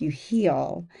help you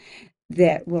heal,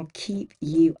 that will keep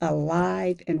you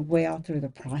alive and well through the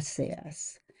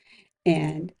process.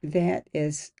 And that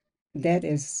is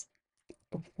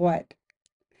what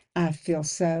I feel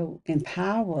so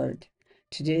empowered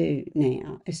to do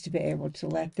now, is to be able to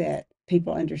let that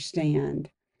people understand.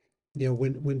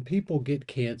 When people get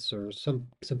cancer, some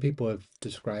people have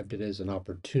described it as an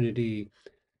opportunity,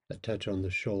 a touch on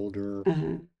the shoulder.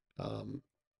 Uh-huh, Um,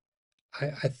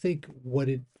 I think what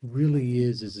it really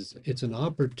is it's an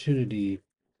opportunity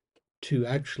to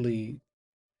actually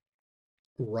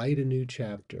write a new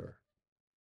chapter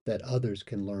that others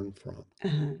can learn from.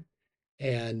 uh-huh,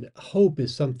 And hope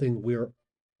is something we're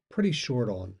pretty short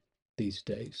on these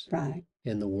days right,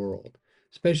 in the world,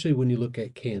 especially when you look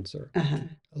at cancer. uh-huh,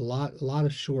 A lot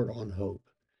of short on hope.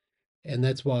 And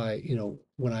that's why,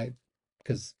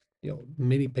 because,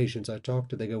 many patients I talk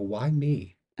to, they go, why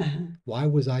me? uh-huh. Why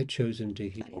was I chosen to I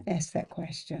have heal? asked that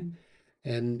question.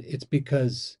 And it's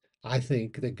because I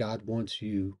think that God wants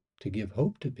you to give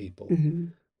hope to people Mm-hmm,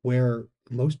 where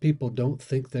most people don't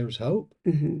think there's hope.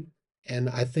 mm-hmm, And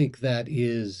I think that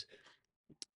is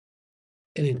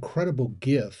an incredible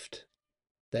gift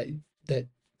that that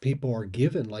people are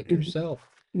given, like mm-hmm, yourself,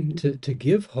 mm-hmm, to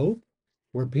give hope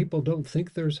where people don't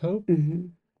think there's hope. mm-hmm,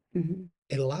 mm-hmm,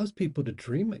 It allows people to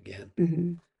dream again.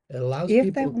 mm-hmm. It allows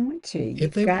If they people, want to, if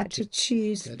you've they want got to. to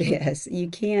choose That's right. this. You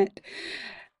can't.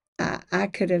 I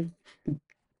could have,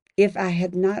 if I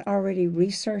had not already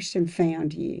researched and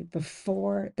found you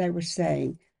before they were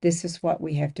saying, this is what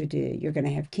we have to do. You're going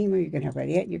to have chemo, you're going to have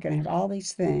radiation, you're going to have all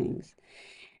these things.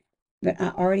 But I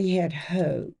already had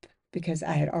hope because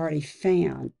I had already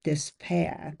found this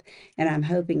path. And I'm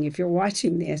hoping if you're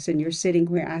watching this and you're sitting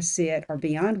where I sit or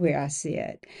beyond where I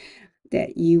sit,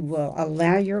 that you will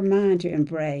allow your mind to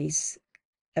embrace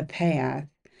a path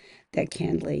that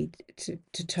can lead to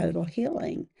total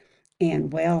healing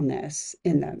and wellness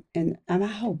and my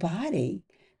whole body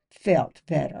felt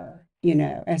better,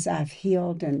 as I've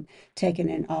healed and taken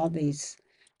in all these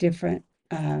different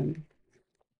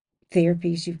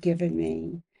therapies you've given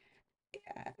me.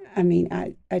 I mean,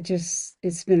 I just,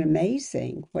 it's been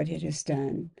amazing what it has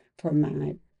done for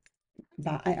my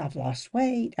body. I've lost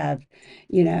weight. And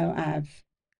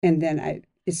then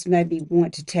it's made me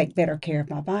want to take better care of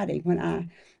my body. When I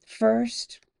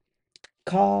first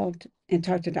called and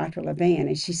talked to Dr. Levan,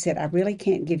 and she said, I really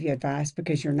can't give you advice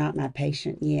because you're not my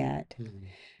patient yet, Mhm.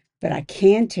 but I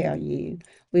can tell you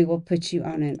we will put you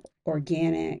on an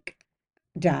organic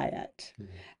diet,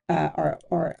 Mhm.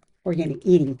 or organic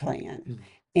eating plan, Mhm.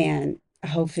 and a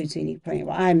whole foods eating plan.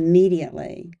 Well, I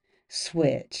immediately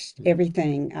switched Mhm.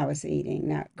 everything I was eating.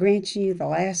 Now, grant you, the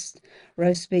last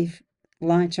roast beef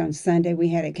lunch on Sunday we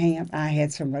had at camp, I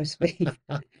had some roast beef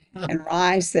and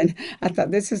rice. And I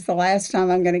thought, this is the last time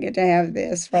I'm going to get to have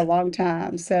this for a long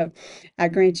time. So I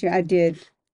grant you, I did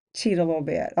cheat a little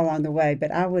bit along the way,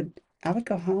 but I would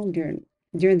go home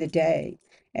during the day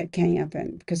at camp,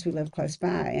 and because we live close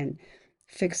by, and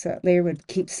fix up. Larry would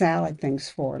keep salad things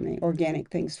for me, organic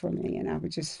things for me, and I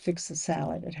would just fix the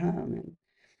salad at home and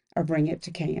or bring it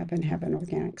to camp and have an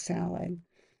organic salad.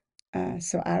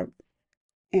 So I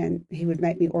and he would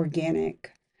make me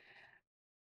organic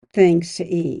things to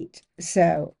eat.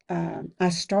 So I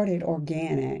started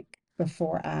organic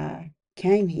before I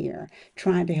came here,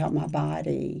 trying to help my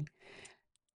body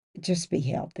just be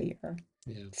healthier.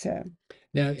 Yeah. So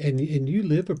Now, and you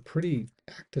live a pretty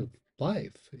active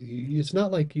life. It's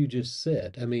not like you just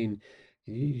sit. I mean,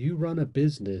 you run a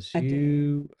business. I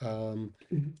do.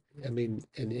 Mhm, I mean,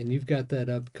 and you've got that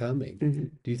upcoming.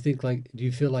 mhm. Do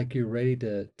you feel like you're ready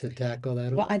to tackle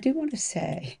that Well, on? I do want to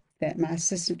say that my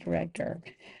assistant director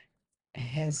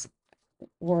has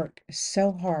worked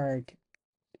so hard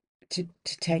to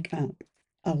take up,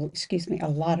 excuse me, a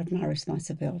lot of my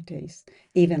responsibilities,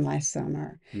 even last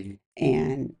summer. Mhm.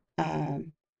 And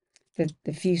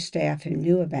the few staff who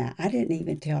knew about, I didn't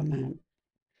even tell my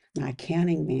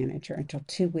accounting manager until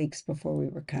 2 weeks before we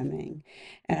were coming.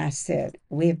 And I said,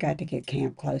 we have got to get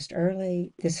camp closed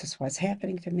early. This is what's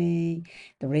happening to me.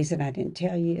 The reason I didn't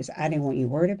tell you is I didn't want you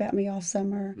worried about me all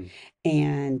summer. Mhm.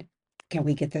 And can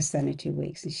we get this done in 2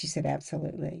 weeks? And she said,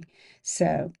 absolutely.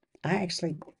 So I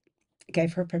actually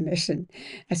gave her permission.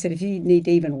 I said, if you need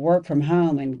to even work from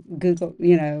home and Google,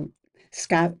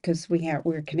 Skype, because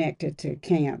we're connected to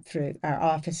camp through our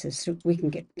offices, so we can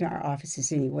get to our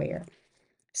offices anywhere.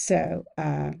 So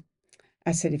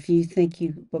I said, if you think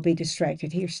you will be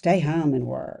distracted here, stay home and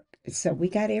work. So we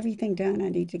got everything done I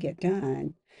need to get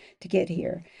done to get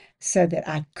here so that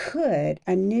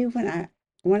I knew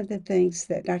one of the things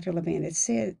that Dr. Levan had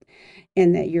said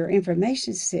and that your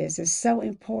information says is so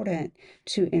important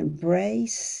to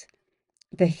embrace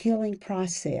the healing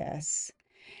process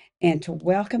and to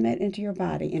welcome it into your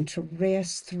body and to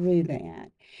rest through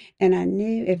that. And I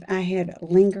knew if I had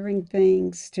lingering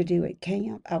things to do at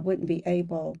camp, I wouldn't be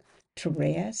able to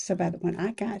rest. So when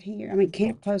I got here, I mean,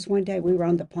 camp closed one day, we were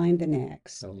on the plane the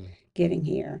next, Totally. getting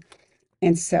here.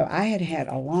 And so I had had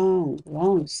a long,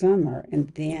 long summer, and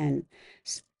then,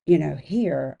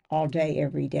 here all day,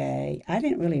 every day. I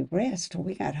didn't really rest till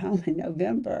we got home in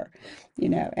November,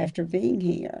 after being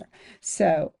here.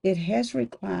 So it has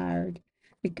required,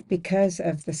 because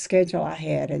of the schedule I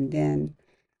had, and then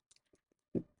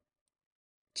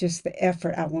just the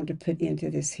effort I wanted to put into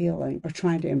this healing or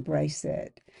trying to embrace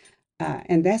it.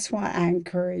 And that's why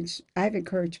I've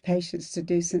encouraged patients to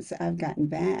do since I've gotten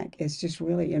back is just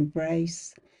really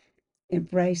embrace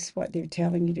what they're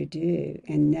telling you to do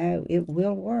and know it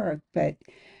will work, but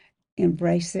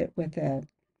embrace it with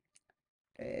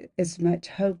as much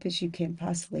hope as you can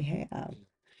possibly have.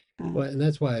 Well, Um, and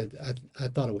that's why I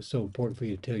thought it was so important for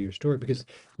you to tell your story because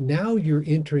now you're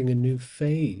entering a new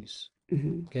phase.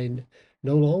 mhm, Okay.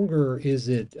 No longer is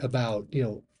it about,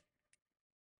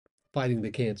 fighting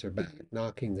the cancer back, mhm,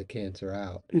 knocking the cancer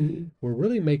out. mhm, We're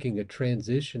really making a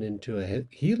transition into a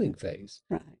healing phase.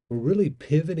 right. We're really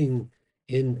pivoting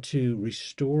into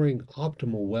restoring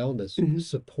optimal wellness, Mhm,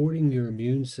 supporting your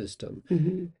immune system.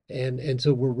 mhm, And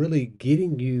so we're really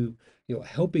getting you,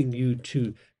 helping you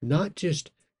to not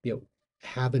just,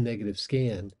 have a negative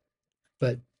scan,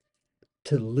 but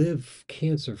to live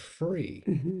cancer free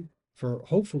mhm, for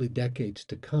hopefully decades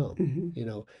to come. mhm, You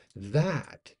know,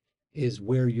 that is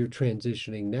where you're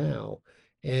transitioning now.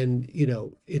 And,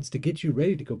 it's to get you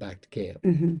ready to go back to camp.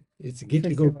 mhm, It's to get for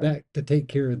you to go sure. back to take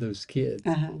care of those kids,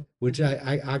 Uh-huh, which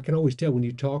uh-huh. I can always tell when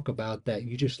you talk about that,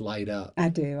 you just light up I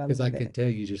do. I because I love can it. tell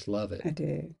you just love it. I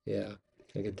do. Yeah,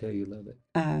 I can tell you love it.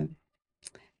 Um,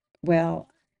 well,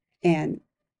 and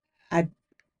I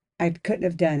I couldn't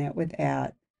have done it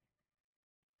without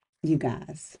you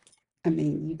guys. I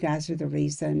mean, you guys are the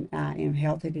reason I am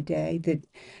healthy today. The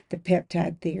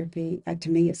peptide therapy, to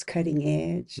me, it's cutting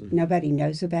edge. Mhm. Nobody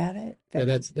knows about it, but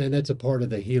And that's a part of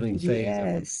the healing phase that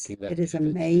we're yes, making that it is pivot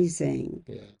to. amazing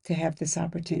Yeah. to have this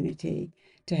opportunity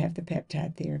to have the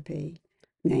peptide therapy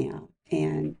now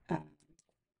and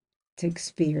to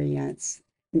experience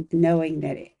knowing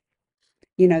that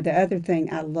the other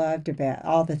thing I loved about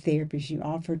all the therapies you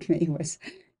offered me was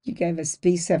you gave us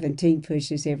B17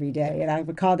 pushes every day. And I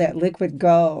would call that liquid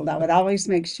gold. I would always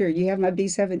make sure you have my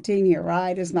B17 here,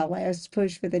 right, as my last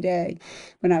push for the day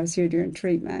when I was here during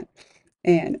treatment.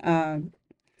 And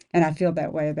and I feel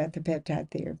that way about the peptide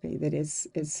therapy, that it's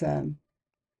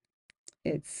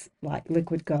like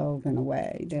liquid gold in a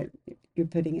way that you're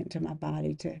putting into my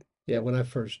body to Yeah, when I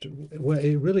first, well,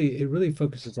 it really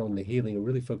focuses on the healing. It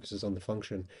really focuses on the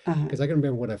function. uh, Because I can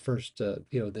remember when I first, the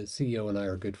CEO and I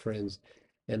are good friends,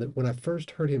 and when I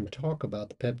first heard him talk about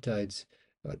the peptides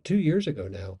 2 years ago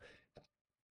now,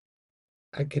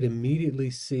 I could immediately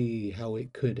see how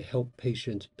it could help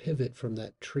patients pivot from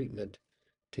that treatment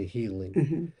to healing.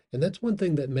 mhm, And that's one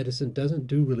thing that medicine doesn't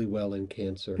do really well in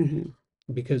cancer, mhm,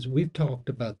 because we've talked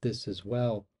about this as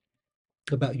well,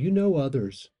 about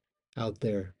others out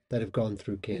there that have gone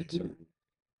through cancer. mhm,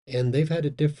 And they've had a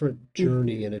different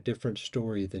journey and mhm, a different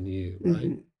story than you, right?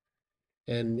 mhm,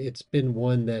 And it's been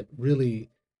one that really,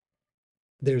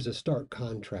 there's a stark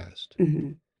contrast.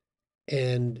 mhm,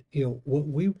 And, what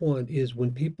we want is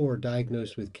when people are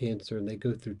diagnosed with cancer and they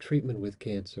go through treatment with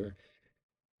cancer,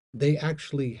 they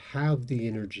actually have the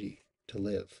energy to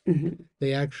live. mhm,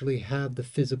 They actually have the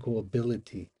physical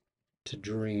ability to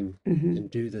dream mhm,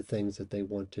 and do the things that they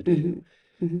want to do. mhm,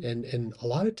 mhm. And a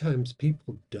lot of times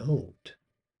people don't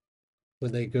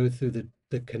when they go through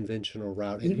the conventional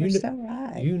route. And You were so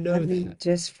right. you I know mean, that.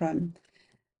 just from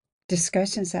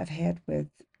discussions I've had with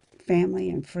family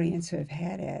and friends who have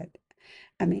had it,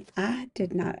 I mean, I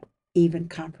did not even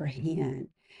comprehend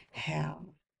how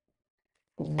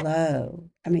low.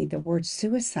 I mean, the word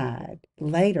suicide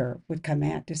later would come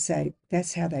out to say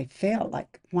that's how they felt.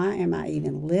 Like, why am I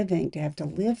even living to have to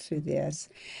live through this?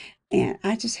 And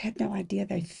I just had no idea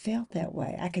they felt that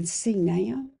way. I can see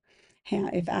now how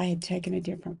if I had taken a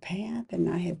different path and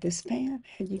I had this path,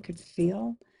 how you could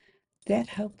feel that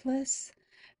hopeless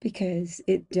because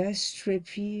it does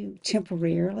strip you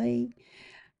temporarily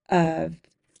of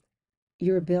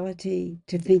your ability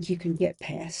to think you can get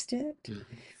past it. Mhm.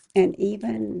 And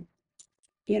even,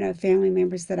 family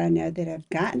members that I know that have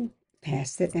gotten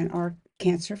past it and are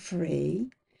cancer free,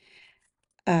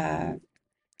 uh,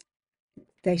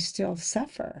 they still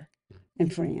suffer,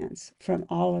 and friends, from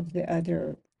all of the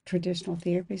other traditional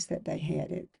therapies that they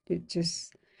had. It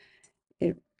just,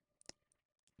 it,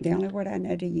 the only word I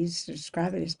know to use to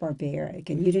describe it is barbaric.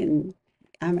 And you didn't,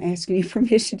 I'm asking you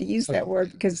permission to use that Oh,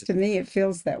 word because to me it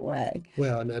feels that way,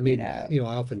 well, and I you mean, know. I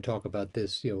often talk about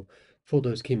this, full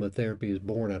dose chemotherapy is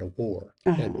born out of war,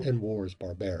 and, Uh-huh. and war is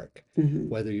barbaric. Mm-hmm.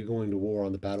 Whether you're going to war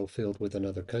on the battlefield with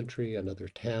another country, another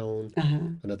town, Uh-huh.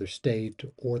 another state,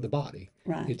 or the body,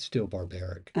 Right. it's still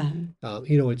barbaric. Uh-huh.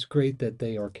 It's great that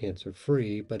they are cancer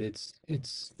free, but it's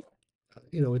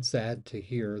sad to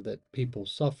hear that people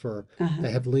suffer, Uh-huh.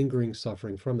 that have lingering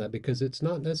suffering from that because it's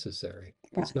not necessary.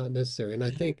 It's Right. not necessary. And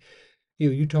I think,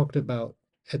 you talked about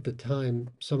at the time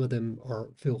some of them are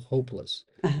feel hopeless.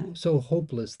 Uh-huh. So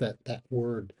hopeless that that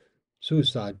word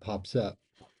suicide pops up.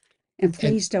 And And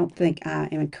please don't think I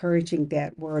am encouraging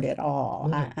that word at all.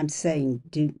 no, I'm saying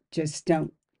do just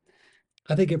don't.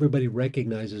 I think everybody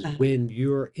recognizes Uh-huh. when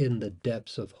you're in the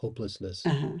depths of hopelessness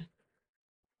Uh-huh.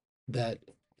 that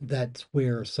that's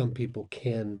where some people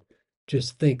can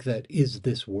just think that is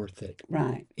this worth it?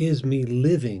 Right. Is me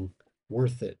living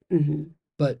worth it? Mm-hmm.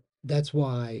 But that's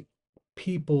why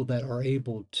people that are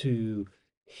able to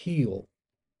heal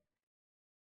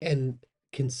and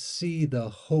can see the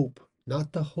hope,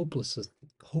 not the hopelessness.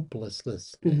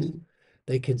 Mm-hmm.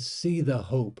 They can see the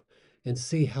hope and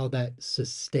see how that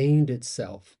sustained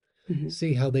itself, Mm-hmm.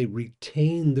 see how they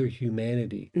retained their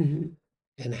humanity Mm-hmm.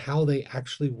 and how they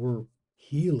actually were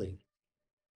healing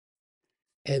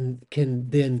and can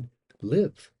then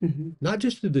live, Mm-hmm. not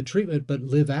just through the treatment, but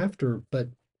live after, but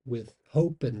with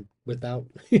hope and without,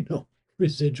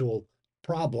 residual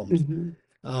problems.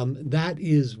 Mm-hmm. That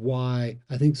is why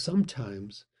I think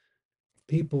sometimes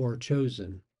people are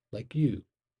chosen, like you,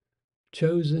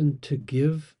 chosen to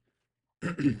give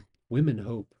women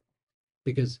hope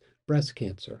because breast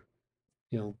cancer,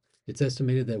 you know, it's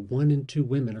estimated that 1 in 2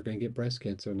 women are going to get breast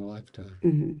cancer in a lifetime.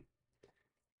 Mm-hmm.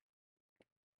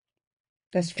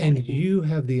 That's And frightening. you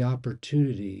have the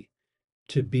opportunity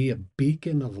to be a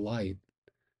beacon of light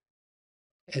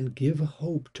and give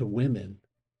hope to women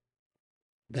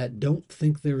that don't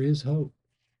think there is hope.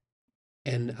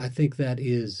 And I think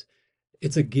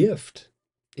it's a gift.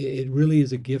 It really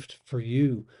is a gift for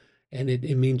you. And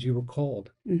it means you were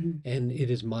called. Mm-hmm. And it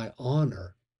is my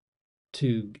honor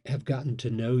to have gotten to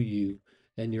know you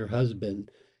and your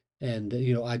husband. And,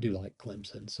 I do like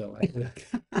Clemson. So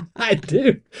I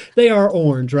do. They are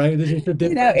orange, right? It's just a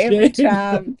different Every shade.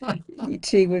 time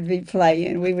she would be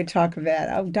playing, we would talk about,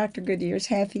 oh, Dr. Goodyear's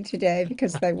happy today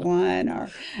because they won, or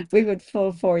we would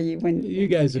pull for you when You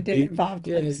guys it would didn't beat, involve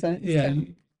yeah, Clemson. yeah, So,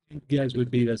 you guys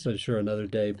would beat us, I'm sure, another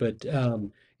day. But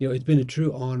it's been a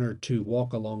true honor to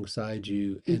walk alongside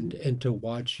you and mhm, to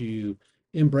watch you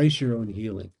embrace your own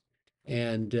healing.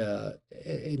 And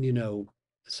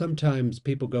sometimes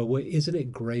people go, well, isn't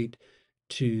it great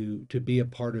to be a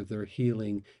part of their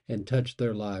healing and touch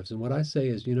their lives? And what I say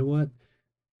is, you know what?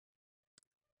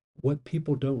 What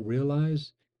people don't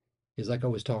realize is like I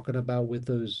was talking about with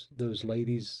those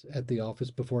ladies at the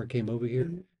office before I came over here.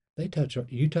 mhm,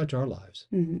 You touch our lives.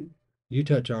 mhm, You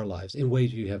touch our lives in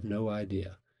ways you have no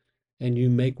idea. And you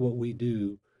make what we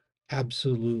do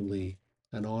absolutely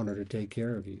an honor to take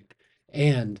care of you.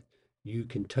 And you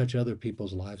can touch other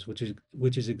people's lives, which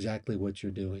is exactly what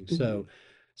you're doing. mhm,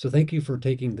 So thank you for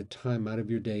taking the time out of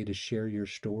your day to share your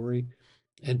story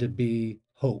and to be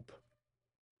hope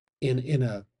in in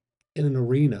an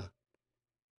arena,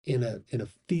 in a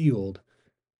field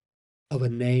of a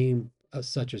name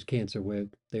such as cancer where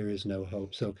there is no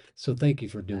hope. So thank you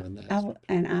for doing that.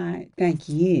 and I thank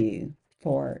you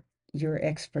for your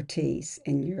expertise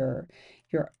and your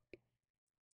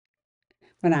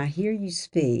when I hear you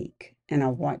speak and I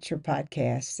watch your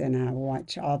podcasts and I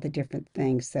watch all the different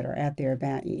things that are out there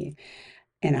about you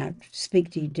and I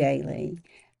speak to you daily,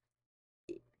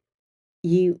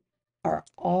 you are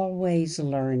always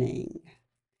learning.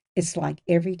 It's like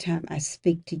every time I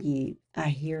speak to you, I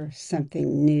hear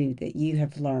something new that you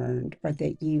have learned or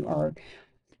that you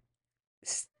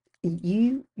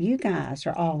guys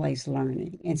are always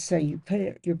learning. And so you're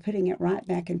putting it right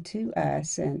back into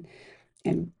us and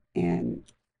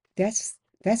that's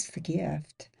the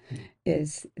gift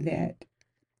is that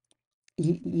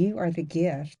you are the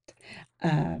gift.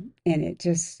 And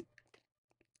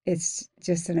it's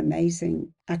just an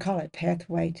amazing, I call it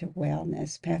pathway to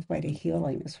wellness, pathway to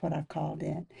healing is what I've called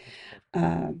it.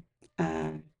 Um,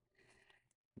 I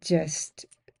just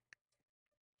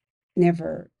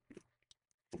never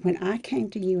when I came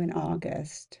to you in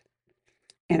August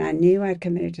and I knew I'd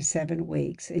committed to 7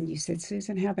 weeks, and you said,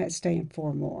 Susan, how about staying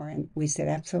 4 more? And we said,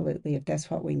 absolutely, if that's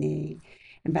what we need.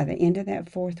 And by the end of that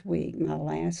 4th week, my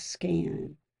last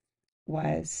scan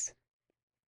was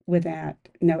without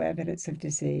no evidence of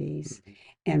disease, Mhm.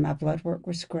 and my blood work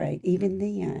was great. Even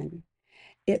then,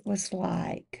 it was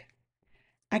like,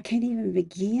 I can't even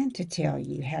begin to tell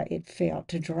you how it felt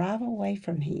to drive away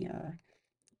from here.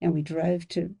 And we drove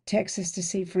to Texas to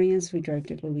see friends. We drove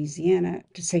to Louisiana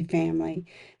to see family,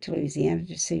 to Louisiana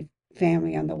to see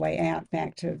family on the way out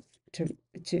back to,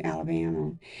 to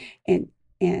Alabama. And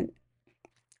and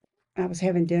I was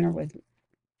having dinner with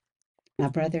my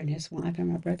brother and his wife, and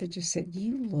my brother just said,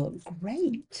 "You look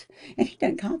great," and he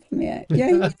doesn't compliment,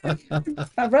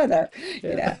 my brother,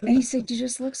 Yeah. and he said, "You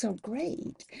just look so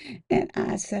great," and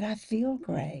I said, "I feel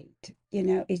great."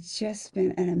 It's just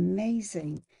been an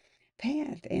amazing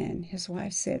path. And his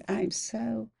wife said, "I'm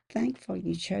so thankful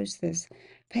you chose this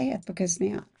path because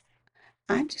now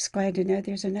I'm just glad to know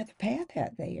there's another path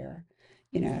out there,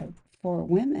 you know, for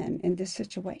women in this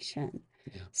situation."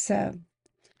 Yeah. So,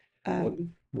 Well,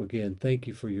 um, well, again, thank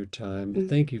you for your time. mm,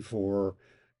 Thank you for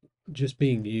just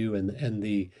being you and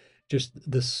the just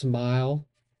the smile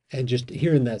and just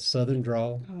hearing that southern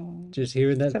drawl. oh, Just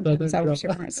hearing that sometimes southern I drawl. wish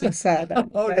it weren't so southern,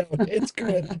 Oh but no, it's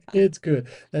good. It's good.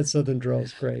 That southern drawl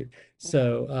is great.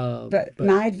 So, but but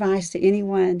my advice to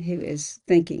anyone who is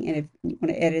thinking, and if you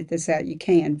want to edit this out, you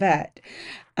can, but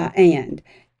and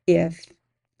if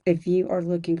you are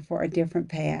looking for a different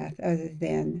path other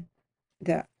than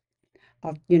the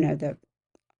the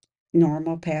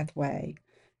normal pathway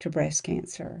to breast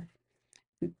cancer,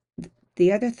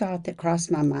 the other thought that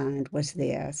crossed my mind was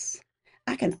this: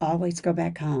 I can always go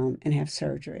back home and have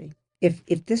surgery if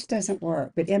this doesn't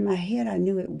work. But in my head, I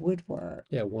knew it would work.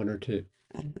 yeah, one or two.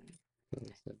 Uh,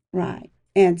 That's Right.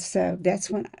 And so that's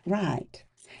when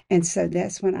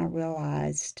I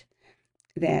realized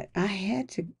that I had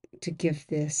to give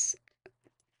this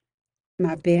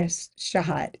my best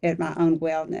shot at my own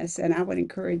wellness, and I would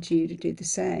encourage you to do the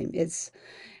same. It's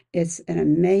an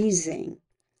amazing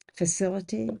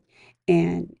facility,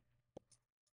 and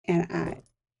and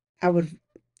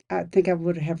I think I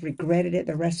would have regretted it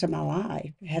the rest of my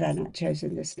life had I not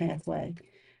chosen this pathway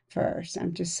first.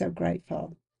 I'm just so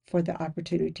grateful for the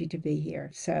opportunity to be here.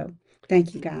 So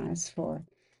thank you guys for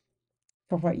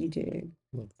what you do.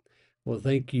 well, well,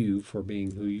 thank you for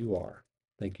being who you are.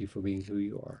 Thank you for being who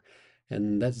you are.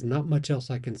 And that's not much else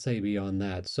I can say beyond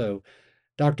that. So,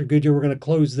 Dr. Goodyear, we're going to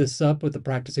close this up with the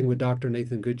Practicing with Dr.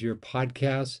 Nathan Goodyear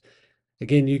podcast.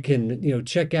 Again, you can,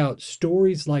 check out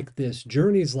stories like this,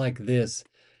 journeys like this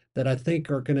that I think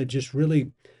are going to just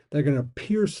really, they're going to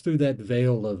pierce through that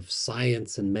veil of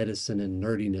science and medicine and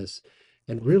nerdiness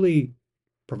and really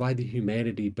provide the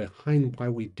humanity behind why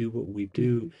we do what we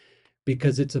do, Mhm.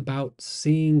 because it's about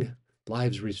seeing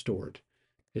lives restored.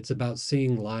 It's about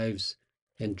seeing lives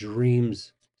and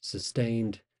dreams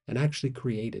sustained and actually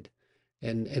created.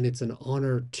 And it's an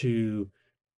honor to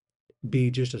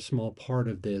be just a small part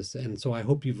of this. And so I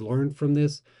hope you've learned from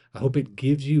this. I hope it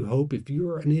gives you hope. If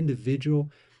you're an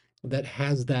individual that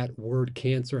has that word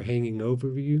cancer hanging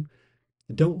over you,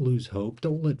 don't lose hope.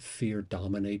 Don't let fear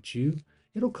dominate you.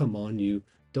 It'll come on you.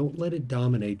 Don't let it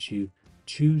dominate you.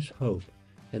 Choose hope.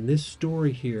 And this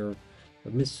story here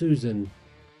of Miss Susan,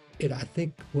 it I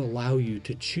think will allow you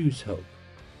to choose hope.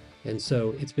 And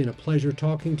so it's been a pleasure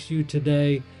talking to you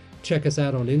today. Check us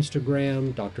out on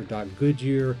Instagram, Dr.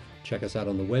 Goodyear. Check us out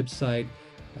on the website,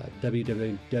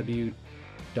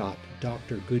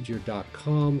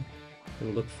 www.drgoodyear.com. And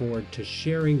we look forward to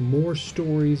sharing more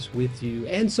stories with you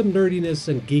and some nerdiness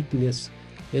and geekness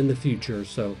in the future.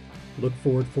 So look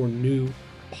forward for new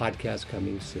podcasts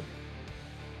coming soon.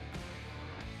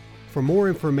 For more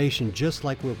information just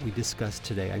like what we discussed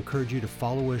today, I encourage you to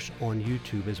follow us on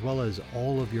YouTube as well as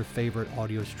all of your favorite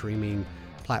audio streaming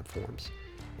platforms.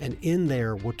 And in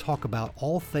there, we'll talk about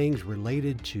all things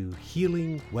related to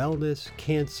healing, wellness,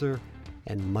 cancer,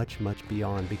 and much, much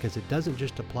beyond, because it doesn't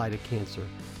just apply to cancer.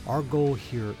 Our goal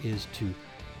here is to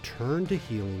turn to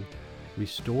healing,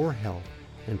 restore health,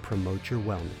 and promote your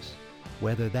wellness,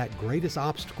 whether that greatest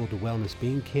obstacle to wellness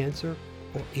being cancer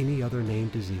or any other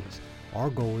named disease.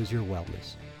 Our goal is your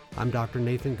wellness. I'm Dr.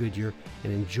 Nathan Goodyear,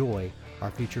 and enjoy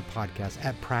our future podcasts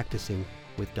at Practicing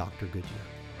with Dr. Goodyear.